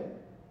of May.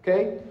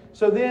 Okay?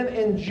 So then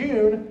in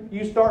June,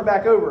 you start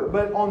back over.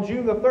 But on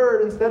June the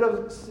 3rd, instead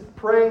of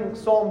praying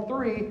Psalm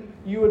 3,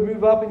 you would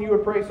move up and you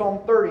would pray Psalm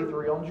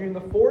 33. On June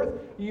the 4th,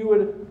 you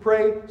would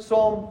pray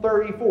Psalm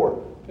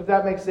 34, if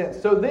that makes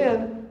sense. So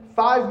then,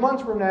 5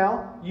 months from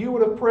now, you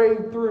would have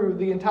prayed through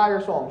the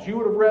entire Psalms. You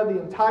would have read the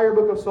entire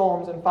book of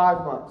Psalms in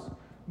 5 months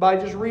by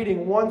just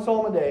reading one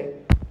Psalm a day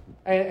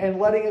and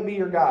letting it be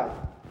your guide.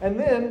 And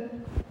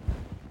then,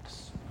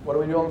 what do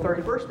we do on the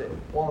 31st day?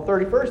 Well, on the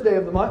 31st day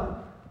of the month,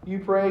 you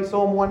pray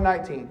Psalm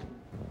 119.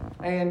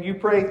 And you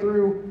pray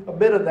through a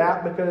bit of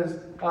that because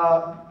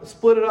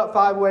split it up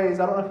 5 ways.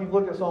 I don't know if you've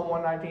looked at Psalm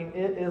 119.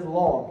 It is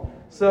long.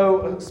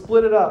 So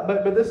split it up.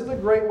 But this is a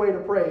great way to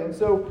pray. And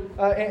so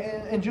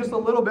in just a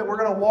little bit, we're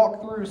going to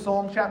walk through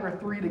Psalm chapter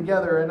 3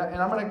 together. And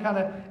I'm going to kind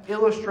of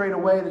illustrate a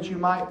way that you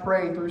might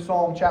pray through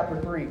Psalm chapter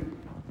 3.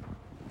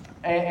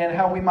 And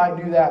how we might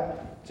do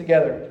that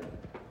together.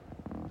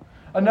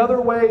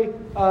 Another way,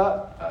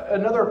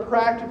 another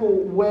practical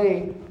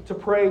way to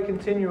pray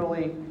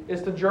continually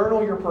is to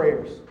journal your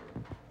prayers.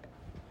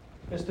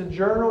 Is to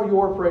journal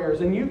your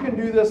prayers. And you can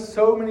do this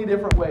so many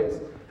different ways.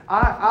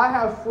 I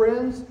have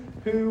friends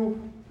who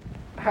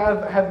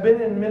have been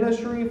in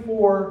ministry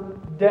for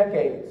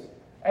decades.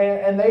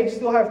 And they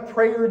still have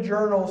prayer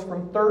journals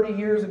from 30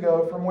 years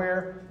ago from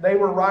where they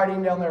were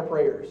writing down their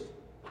prayers.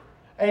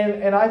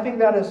 And I think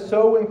that is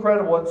so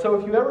incredible. And so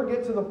if you ever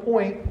get to the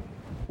point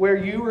where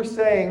you are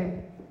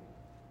saying,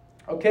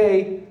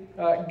 okay,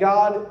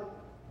 God,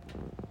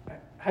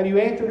 have you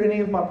answered any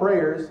of my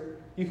prayers?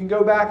 You can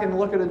go back and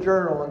look at a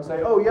journal and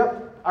say, oh,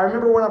 yep, I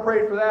remember when I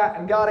prayed for that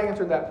and God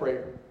answered that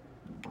prayer.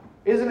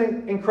 Isn't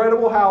it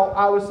incredible how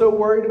I was so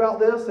worried about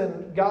this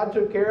and God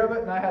took care of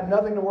it and I had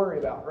nothing to worry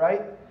about,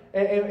 right?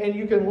 And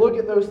you can look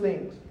at those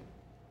things.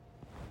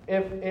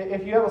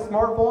 If you have a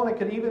smartphone, it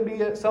could even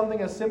be something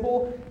as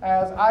simple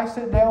as I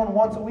sit down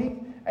once a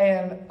week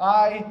and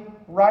I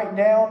write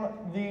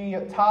down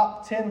the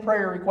top 10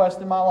 prayer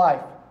requests in my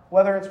life.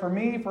 Whether it's for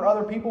me, for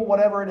other people,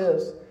 whatever it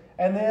is.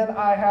 And then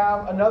I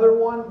have another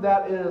one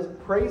that is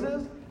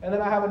praises. And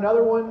then I have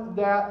another one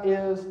that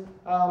is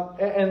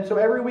And so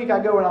every week I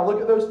go and I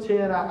look at those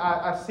 10.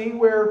 I see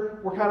where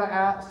we're kind of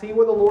at, see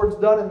what the Lord's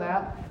done in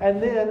that.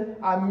 And then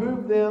I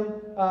move them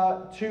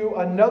to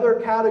another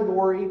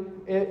category,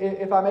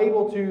 if I'm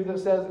able to, that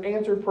says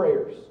answered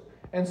prayers.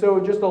 And so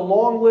just a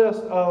long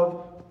list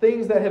of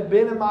things that have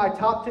been in my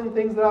top 10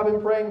 things that I've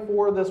been praying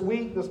for this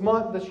week, this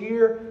month, this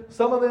year.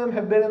 Some of them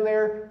have been in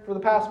there for the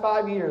past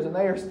 5 years, and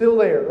they are still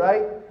there,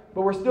 right?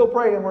 But we're still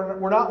praying.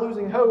 We're not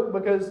losing hope,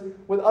 because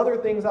with other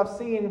things I've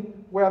seen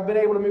where I've been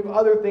able to move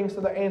other things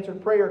to the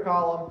answered prayer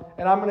column,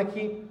 and I'm going to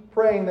keep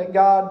praying that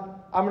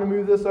God, I'm going to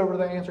move this over to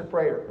the answered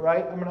prayer,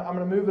 right? I'm going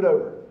to move it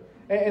over.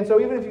 And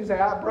so even if you say,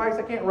 Bryce,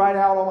 I can't write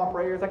out all my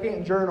prayers, I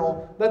can't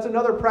journal, that's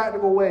another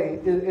practical way,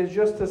 is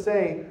just to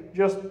say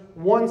just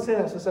one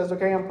sentence that says,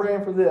 okay, I'm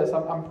praying for this,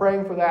 I'm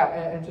praying for that,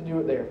 and to do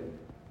it there.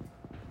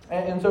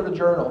 And so to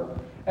journal.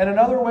 And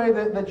another way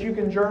that you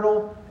can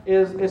journal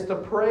is to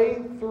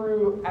pray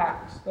through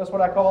Acts. That's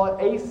what I call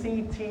it,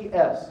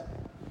 ACTS.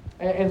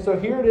 And so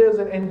here it is,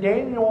 and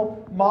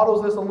Daniel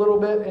models this a little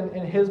bit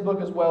in his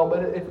book as well,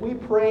 but if we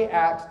pray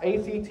Acts,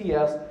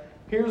 ACTS,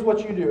 here's what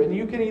you do. And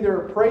you can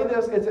either pray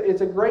this,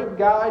 it's a great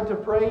guide to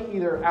pray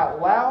either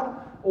out loud,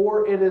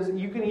 or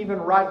you can even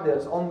write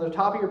this. On the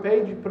top of your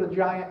page, you put a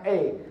giant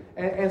A.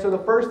 And so the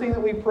first thing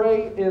that we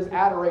pray is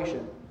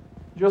adoration.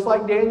 Just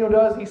like Daniel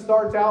does, he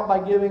starts out by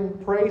giving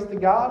praise to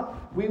God.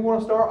 We want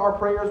to start our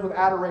prayers with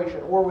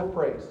adoration or with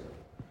praise.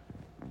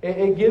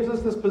 It gives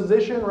us this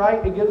position,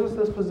 right? It gives us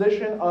this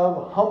position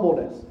of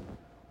humbleness,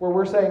 where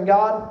we're saying,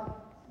 God,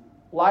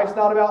 life's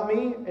not about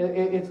me.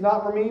 It's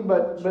not for me,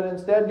 but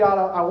instead, God,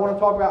 I want to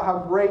talk about how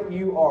great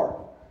you are.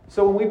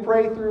 So when we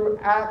pray through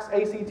Acts,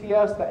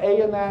 ACTS, the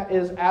A in that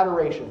is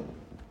adoration.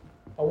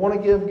 I want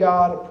to give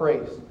God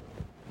praise.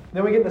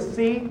 Then we get the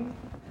C.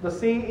 The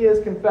C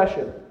is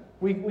confession.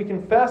 We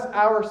confess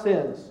our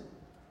sins.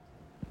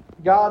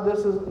 God,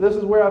 this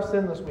is where I've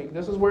sinned this week.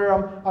 This is where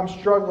I'm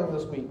struggling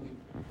this week.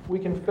 We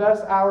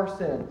confess our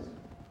sins.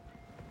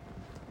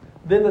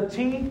 Then the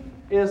T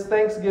is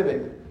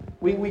thanksgiving.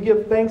 We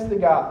give thanks to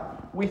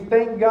God. We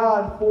thank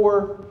God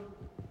for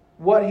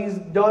what He's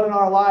done in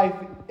our life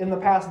in the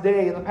past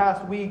day, in the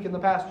past week, in the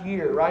past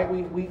year, right?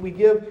 We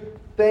give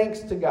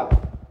thanks to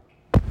God.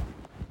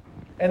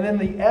 And then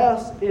the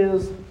S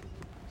is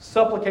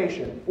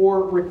supplication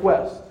or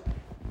request.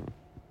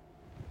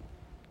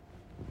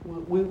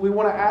 We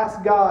want to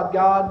ask God,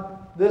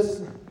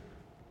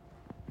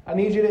 I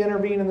need you to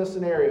intervene in this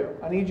scenario.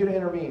 I need you to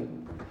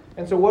intervene.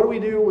 And so what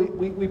do?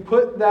 We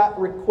put that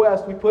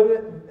request, we put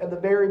it at the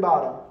very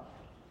bottom.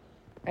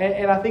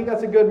 And I think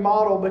that's a good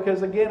model,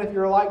 because again, if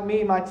you're like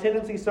me, my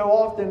tendency so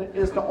often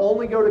is to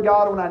only go to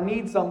God when I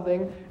need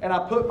something, and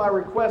I put my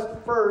request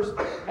first,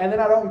 and then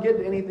I don't get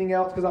to anything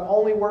else because I'm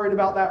only worried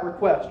about that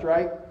request,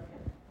 right?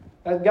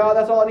 God,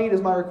 that's all I need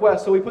is my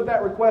request. So we put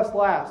that request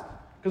last,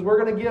 because we're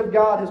going to give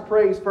God His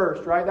praise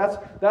first, right?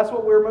 That's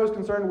what we're most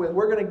concerned with.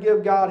 We're going to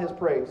give God His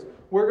praise.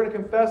 We're going to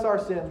confess our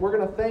sins. We're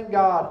going to thank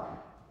God,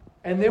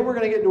 and then we're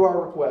going to get to our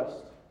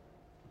request.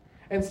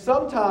 And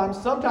sometimes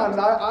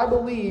I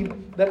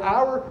believe that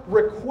our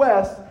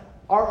requests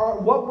are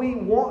what we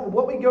want,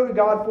 what we go to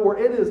God for.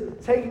 It is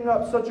taking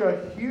up such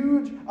a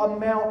huge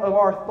amount of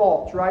our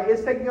thoughts, right?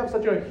 It's taking up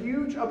such a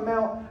huge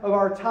amount of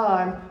our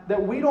time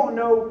that we don't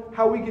know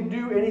how we could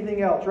do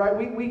anything else, right?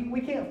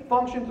 We can't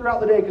function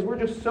throughout the day because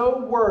we're just so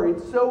worried,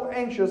 so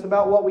anxious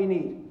about what we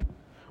need.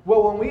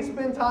 Well, when we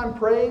spend time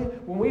praying,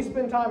 when we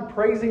spend time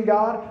praising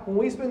God, when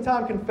we spend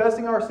time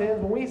confessing our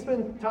sins, when we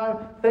spend time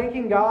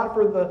thanking God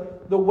for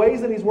the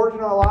ways that He's worked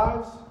in our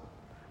lives,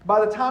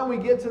 by the time we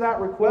get to that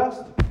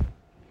request,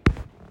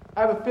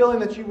 I have a feeling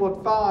that you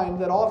would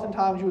find that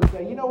oftentimes you would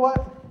say, you know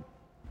what?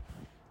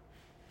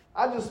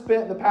 I just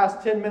spent the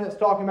past 10 minutes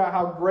talking about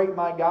how great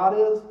my God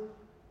is.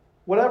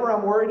 Whatever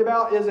I'm worried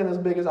about isn't as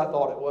big as I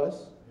thought it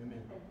was.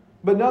 Amen.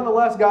 But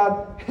nonetheless,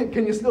 God,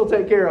 can you still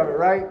take care of it,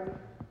 right?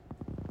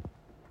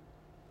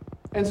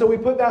 And so we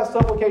put that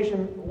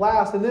supplication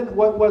last. And then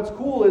what's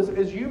cool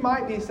is you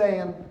might be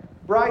saying,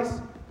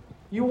 Bryce,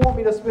 you want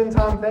me to spend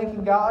time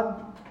thanking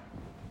God?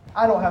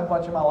 I don't have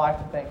much of my life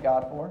to thank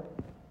God for.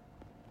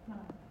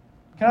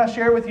 Can I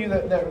share with you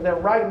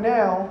that right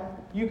now,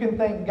 you can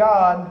thank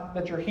God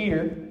that you're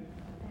here.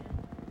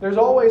 There's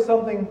always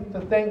something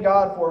to thank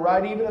God for,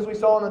 right? Even as we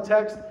saw in the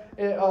text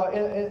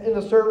in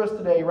the service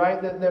today,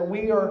 right? That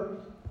we are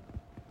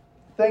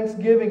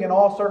thanksgiving in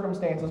all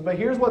circumstances. But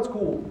here's what's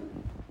cool.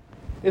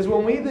 Is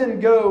when we then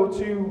go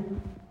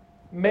to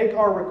make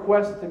our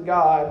request to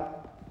God,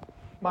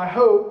 my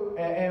hope,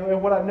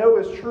 and what I know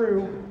is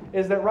true,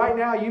 is that right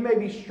now you may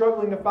be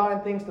struggling to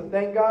find things to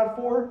thank God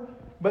for,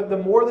 but the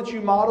more that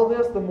you model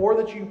this, the more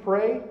that you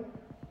pray,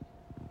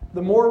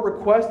 the more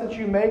requests that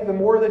you make, the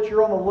more that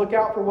you're on the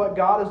lookout for what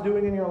God is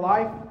doing in your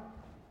life,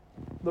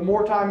 the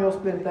more time you'll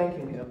spend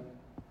thanking Him.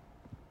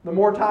 The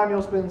more time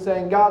you'll spend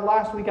saying, God,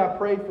 last week I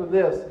prayed for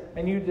this,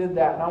 and you did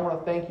that, and I want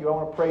to thank you. I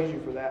want to praise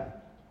you for that.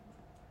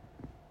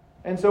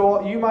 And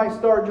so you might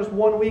start just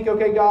one week,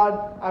 okay,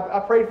 God, I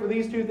prayed for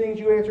these two things,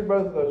 you answered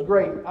both of those.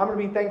 Great. I'm going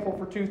to be thankful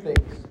for two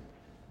things.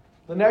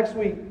 The next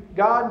week,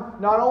 God,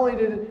 not only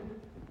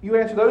You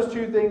answered those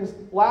 2 things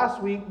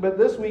last week, but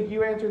this week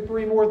you answered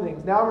 3 more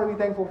things. Now I'm going to be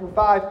thankful for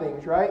 5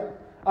 things, right?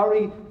 I'm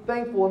going to be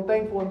thankful and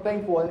thankful and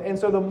thankful. And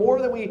so the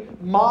more that we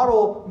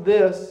model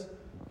this,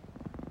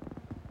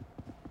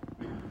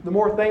 the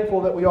more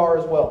thankful that we are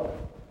as well.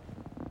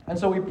 And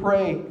so we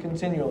pray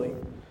continually.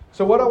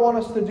 So what I want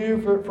us to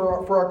do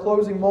for our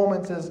closing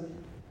moments is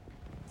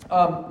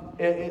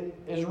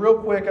real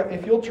quick.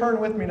 If you'll turn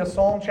with me to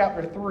Psalm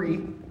chapter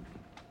 3.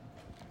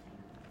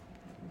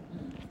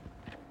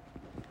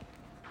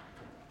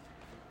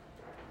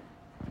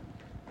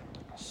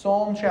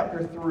 Psalm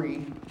chapter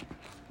 3.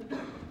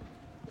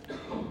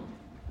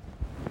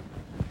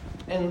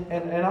 And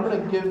I'm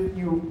going to give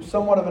you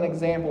somewhat of an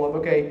example of,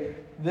 okay,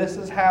 this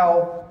is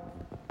how,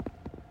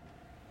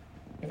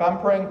 if I'm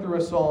praying through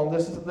a psalm,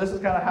 this is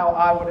kind of how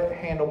I would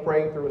handle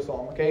praying through a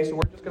psalm. Okay, so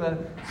we're just going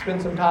to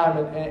spend some time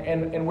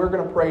and we're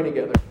going to pray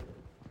together.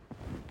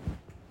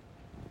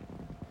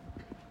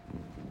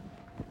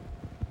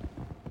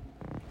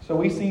 So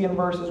we see in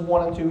verses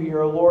 1 and 2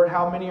 here, O Lord,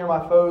 how many are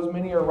my foes?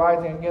 Many are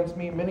rising against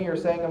me. Many are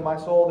saying of my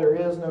soul, there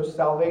is no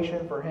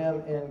salvation for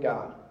him in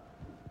God.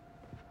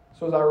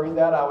 So as I read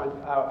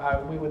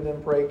that, we would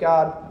then pray,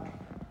 God,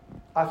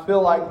 I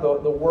feel like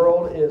the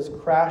world is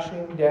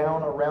crashing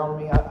down around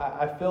me.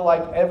 I feel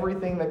like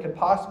everything that could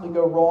possibly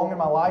go wrong in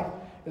my life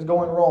is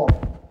going wrong.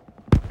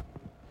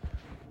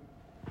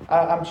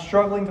 I'm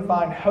struggling to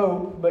find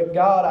hope, but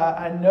God,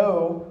 I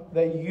know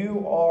that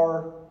you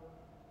are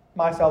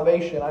my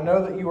salvation. I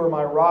know that you are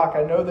my rock.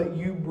 I know that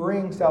you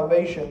bring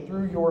salvation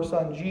through your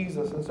Son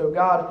Jesus. And so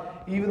God,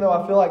 even though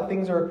I feel like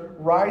things are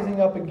rising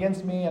up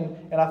against me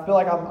and I feel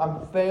like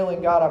I'm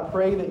failing, God, I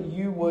pray that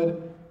you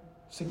would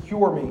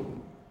secure me.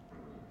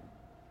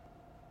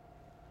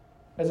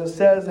 As it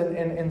says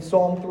in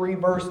Psalm 3,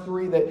 verse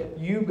 3, that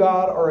you,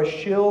 God, are a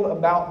shield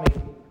about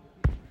me.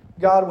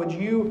 God, would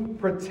you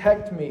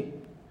protect me?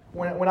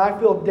 When I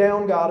feel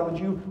down, God,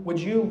 would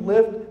you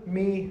lift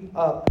me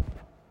up?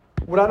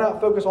 Would I not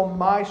focus on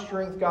my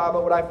strength, God,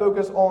 but would I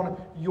focus on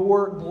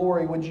your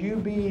glory? Would you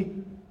be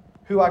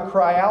who I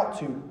cry out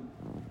to?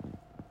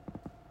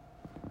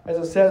 As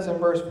it says in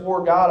verse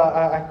 4, God,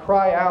 I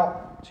cry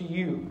out to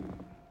you.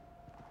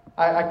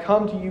 I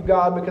come to you,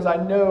 God, because I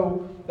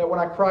know that when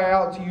I cry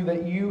out to you,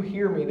 that you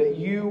hear me, that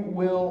you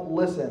will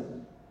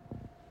listen.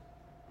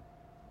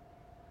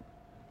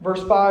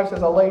 Verse 5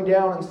 says, I lay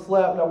down and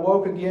slept. I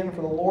woke again,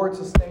 for the Lord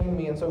sustained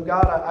me. And so,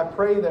 God, I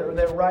pray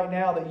that right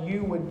now that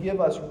you would give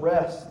us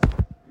rest.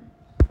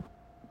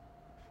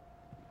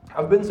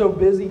 I've been so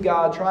busy,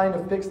 God, trying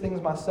to fix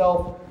things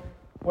myself.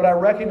 Would I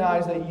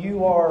recognize that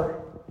you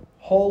are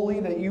holy,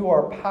 that you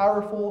are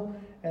powerful,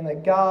 and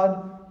that,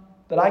 God,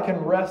 that I can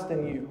rest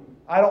in you.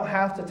 I don't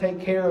have to take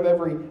care of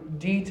every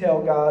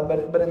detail, God,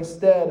 but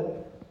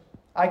instead,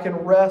 I can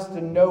rest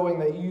in knowing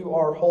that you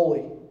are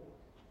holy.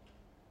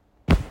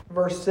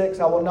 Verse 6,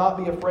 I will not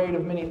be afraid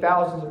of many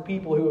thousands of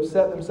people who have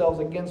set themselves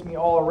against me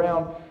all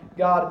around.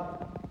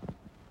 God,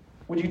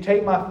 would you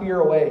take my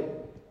fear away?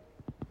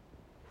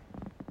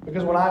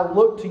 Because when I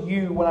look to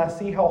you, when I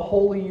see how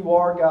holy you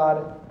are,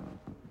 God,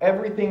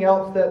 everything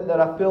else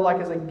that I feel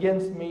like is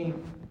against me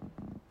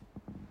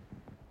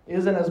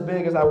isn't as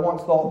big as I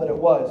once thought that it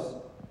was.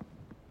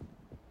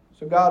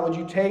 So God, would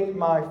you take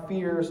my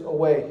fears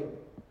away?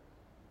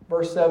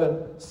 Verse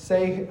 7,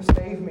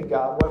 save me,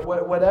 God.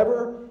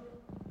 Whatever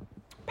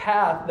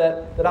path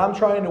that I'm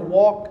trying to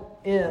walk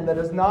in that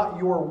is not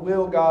your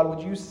will, God, would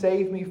you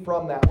save me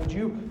from that? Would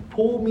you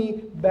pull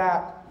me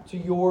back to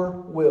your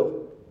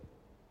will?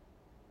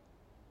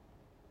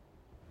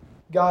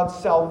 God's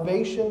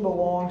salvation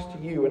belongs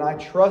to you, and I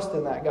trust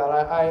in that,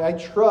 God. I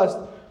trust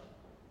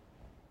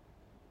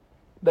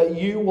that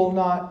you will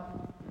not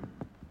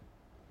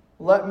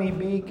let me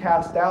be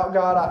cast out,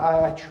 God.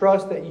 I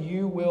trust that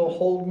you will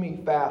hold me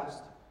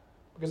fast,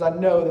 because I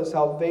know that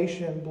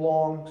salvation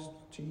belongs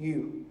to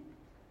you.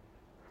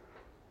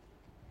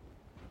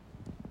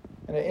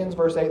 And it ends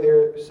verse 8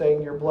 there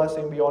saying, your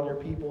blessing be on your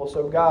people.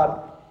 So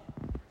God,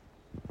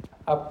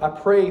 I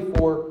pray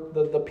for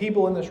the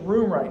people in this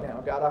room right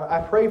now, God.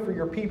 I pray for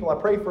your people. I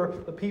pray for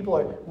the people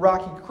at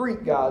Rocky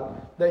Creek,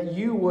 God, that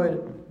you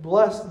would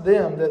bless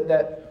them,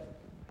 that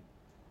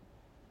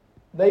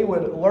they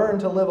would learn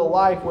to live a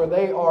life where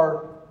they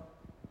are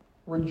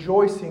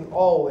rejoicing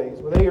always,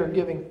 where they are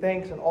giving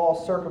thanks in all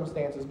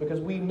circumstances, because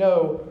we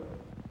know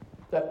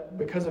that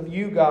because of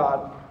you,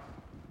 God,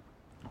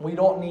 we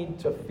don't need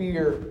to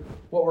fear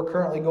what we're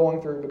currently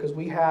going through, because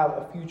we have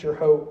a future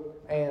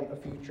hope and a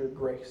future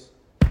grace.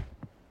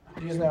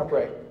 In Jesus' name I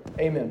pray.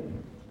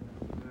 Amen.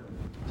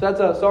 So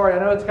that's sorry, I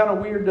know it's kind of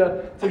weird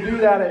to do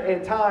that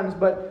at times,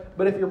 but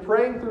if you're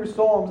praying through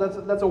Psalms,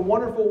 that's a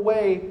wonderful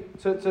way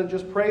to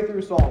just pray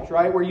through Psalms,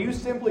 right? Where you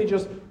simply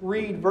just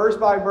read verse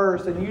by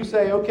verse and you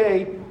say,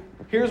 okay,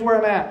 here's where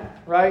I'm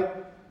at, right?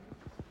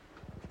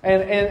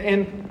 And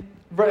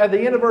at the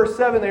end of verse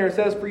 7 there, it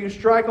says, for you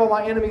strike all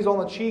my enemies on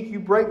the cheek, you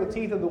break the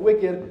teeth of the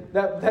wicked.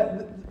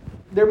 That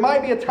there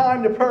might be a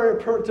time to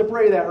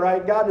pray that,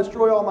 right? God,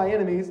 destroy all my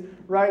enemies,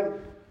 right?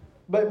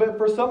 But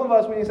for some of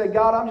us, when you say,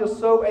 God, I'm just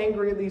so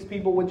angry at these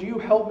people, would you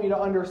help me to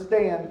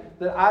understand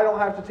that I don't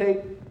have to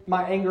take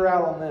my anger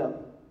out on them?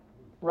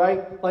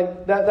 Right?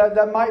 Like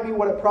that might be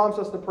what it prompts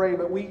us to pray,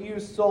 but we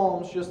use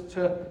Psalms just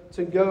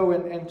to go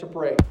and to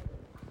pray.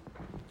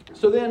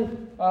 So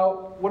then,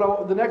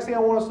 the next thing I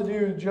want us to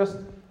do, just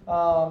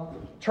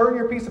turn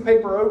your piece of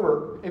paper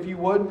over, if you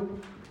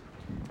would.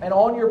 And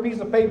on your piece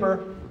of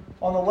paper,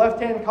 on the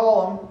left-hand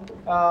column,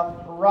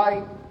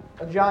 write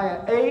a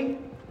giant A,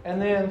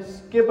 and then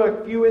skip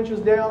a few inches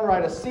down,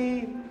 write a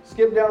C,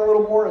 skip down a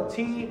little more, a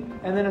T,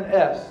 and then an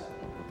S.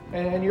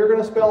 And you're going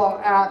to spell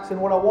out Acts.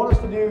 And what I want us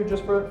to do,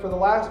 just for the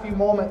last few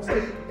moments,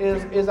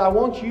 is I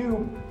want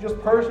you, just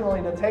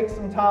personally, to take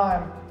some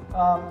time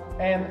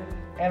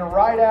and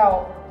write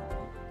out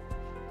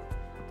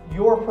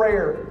your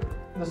prayer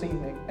this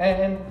evening.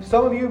 And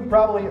some of you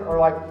probably are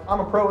like, I'm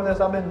a pro at this.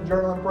 I've been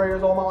journaling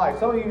prayers all my life.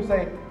 Some of you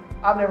say,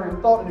 I've never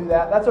even thought to do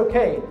that. That's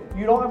okay.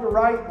 You don't have to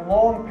write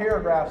long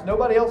paragraphs.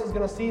 Nobody else is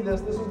going to see this.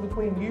 This is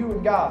between you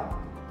and God.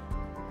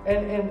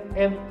 And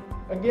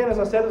again, as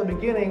I said at the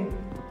beginning,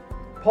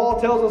 Paul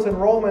tells us in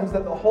Romans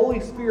that the Holy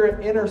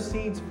Spirit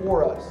intercedes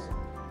for us.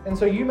 And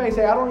so you may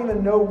say, I don't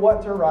even know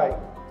what to write,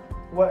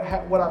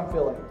 what I'm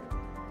feeling.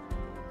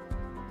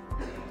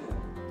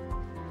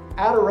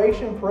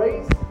 Adoration,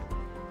 praise,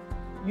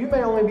 you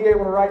may only be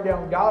able to write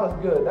down God is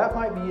good. That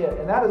might be it,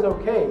 and that is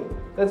okay.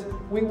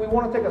 We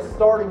want to take a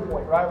starting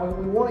point, right?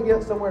 We want to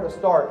get somewhere to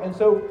start. And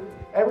so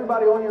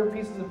everybody on your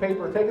pieces of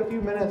paper, take a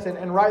few minutes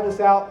and write this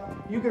out.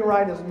 You can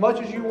write as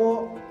much as you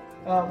want,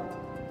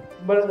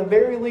 but at the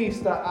very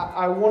least,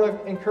 I want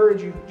to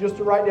encourage you just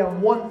to write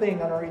down one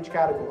thing under each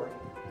category.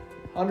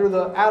 Under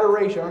the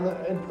adoration,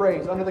 and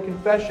praise, under the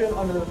confession,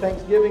 under the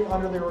thanksgiving,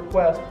 under the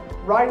request.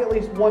 Write at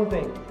least one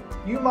thing.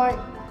 You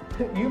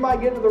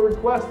might get to the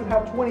request and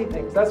have 20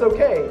 things. That's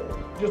okay.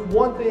 Just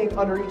one thing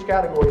under each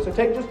category. So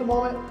take just a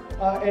moment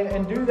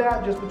and do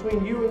that just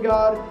between you and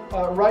God.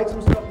 Write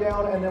some stuff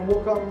down, and then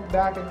we'll come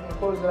back and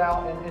close it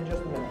out in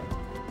just a minute.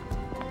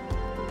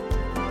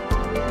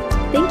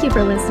 Thank you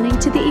for listening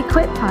to the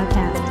Equip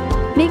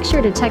Podcast. Make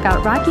sure to check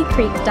out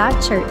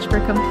rockycreek.church for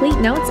complete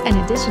notes and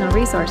additional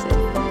resources.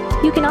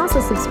 You can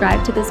also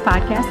subscribe to this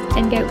podcast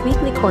and get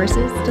weekly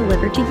courses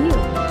delivered to you.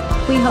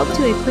 We hope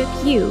to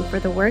equip you for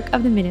the work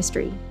of the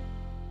ministry.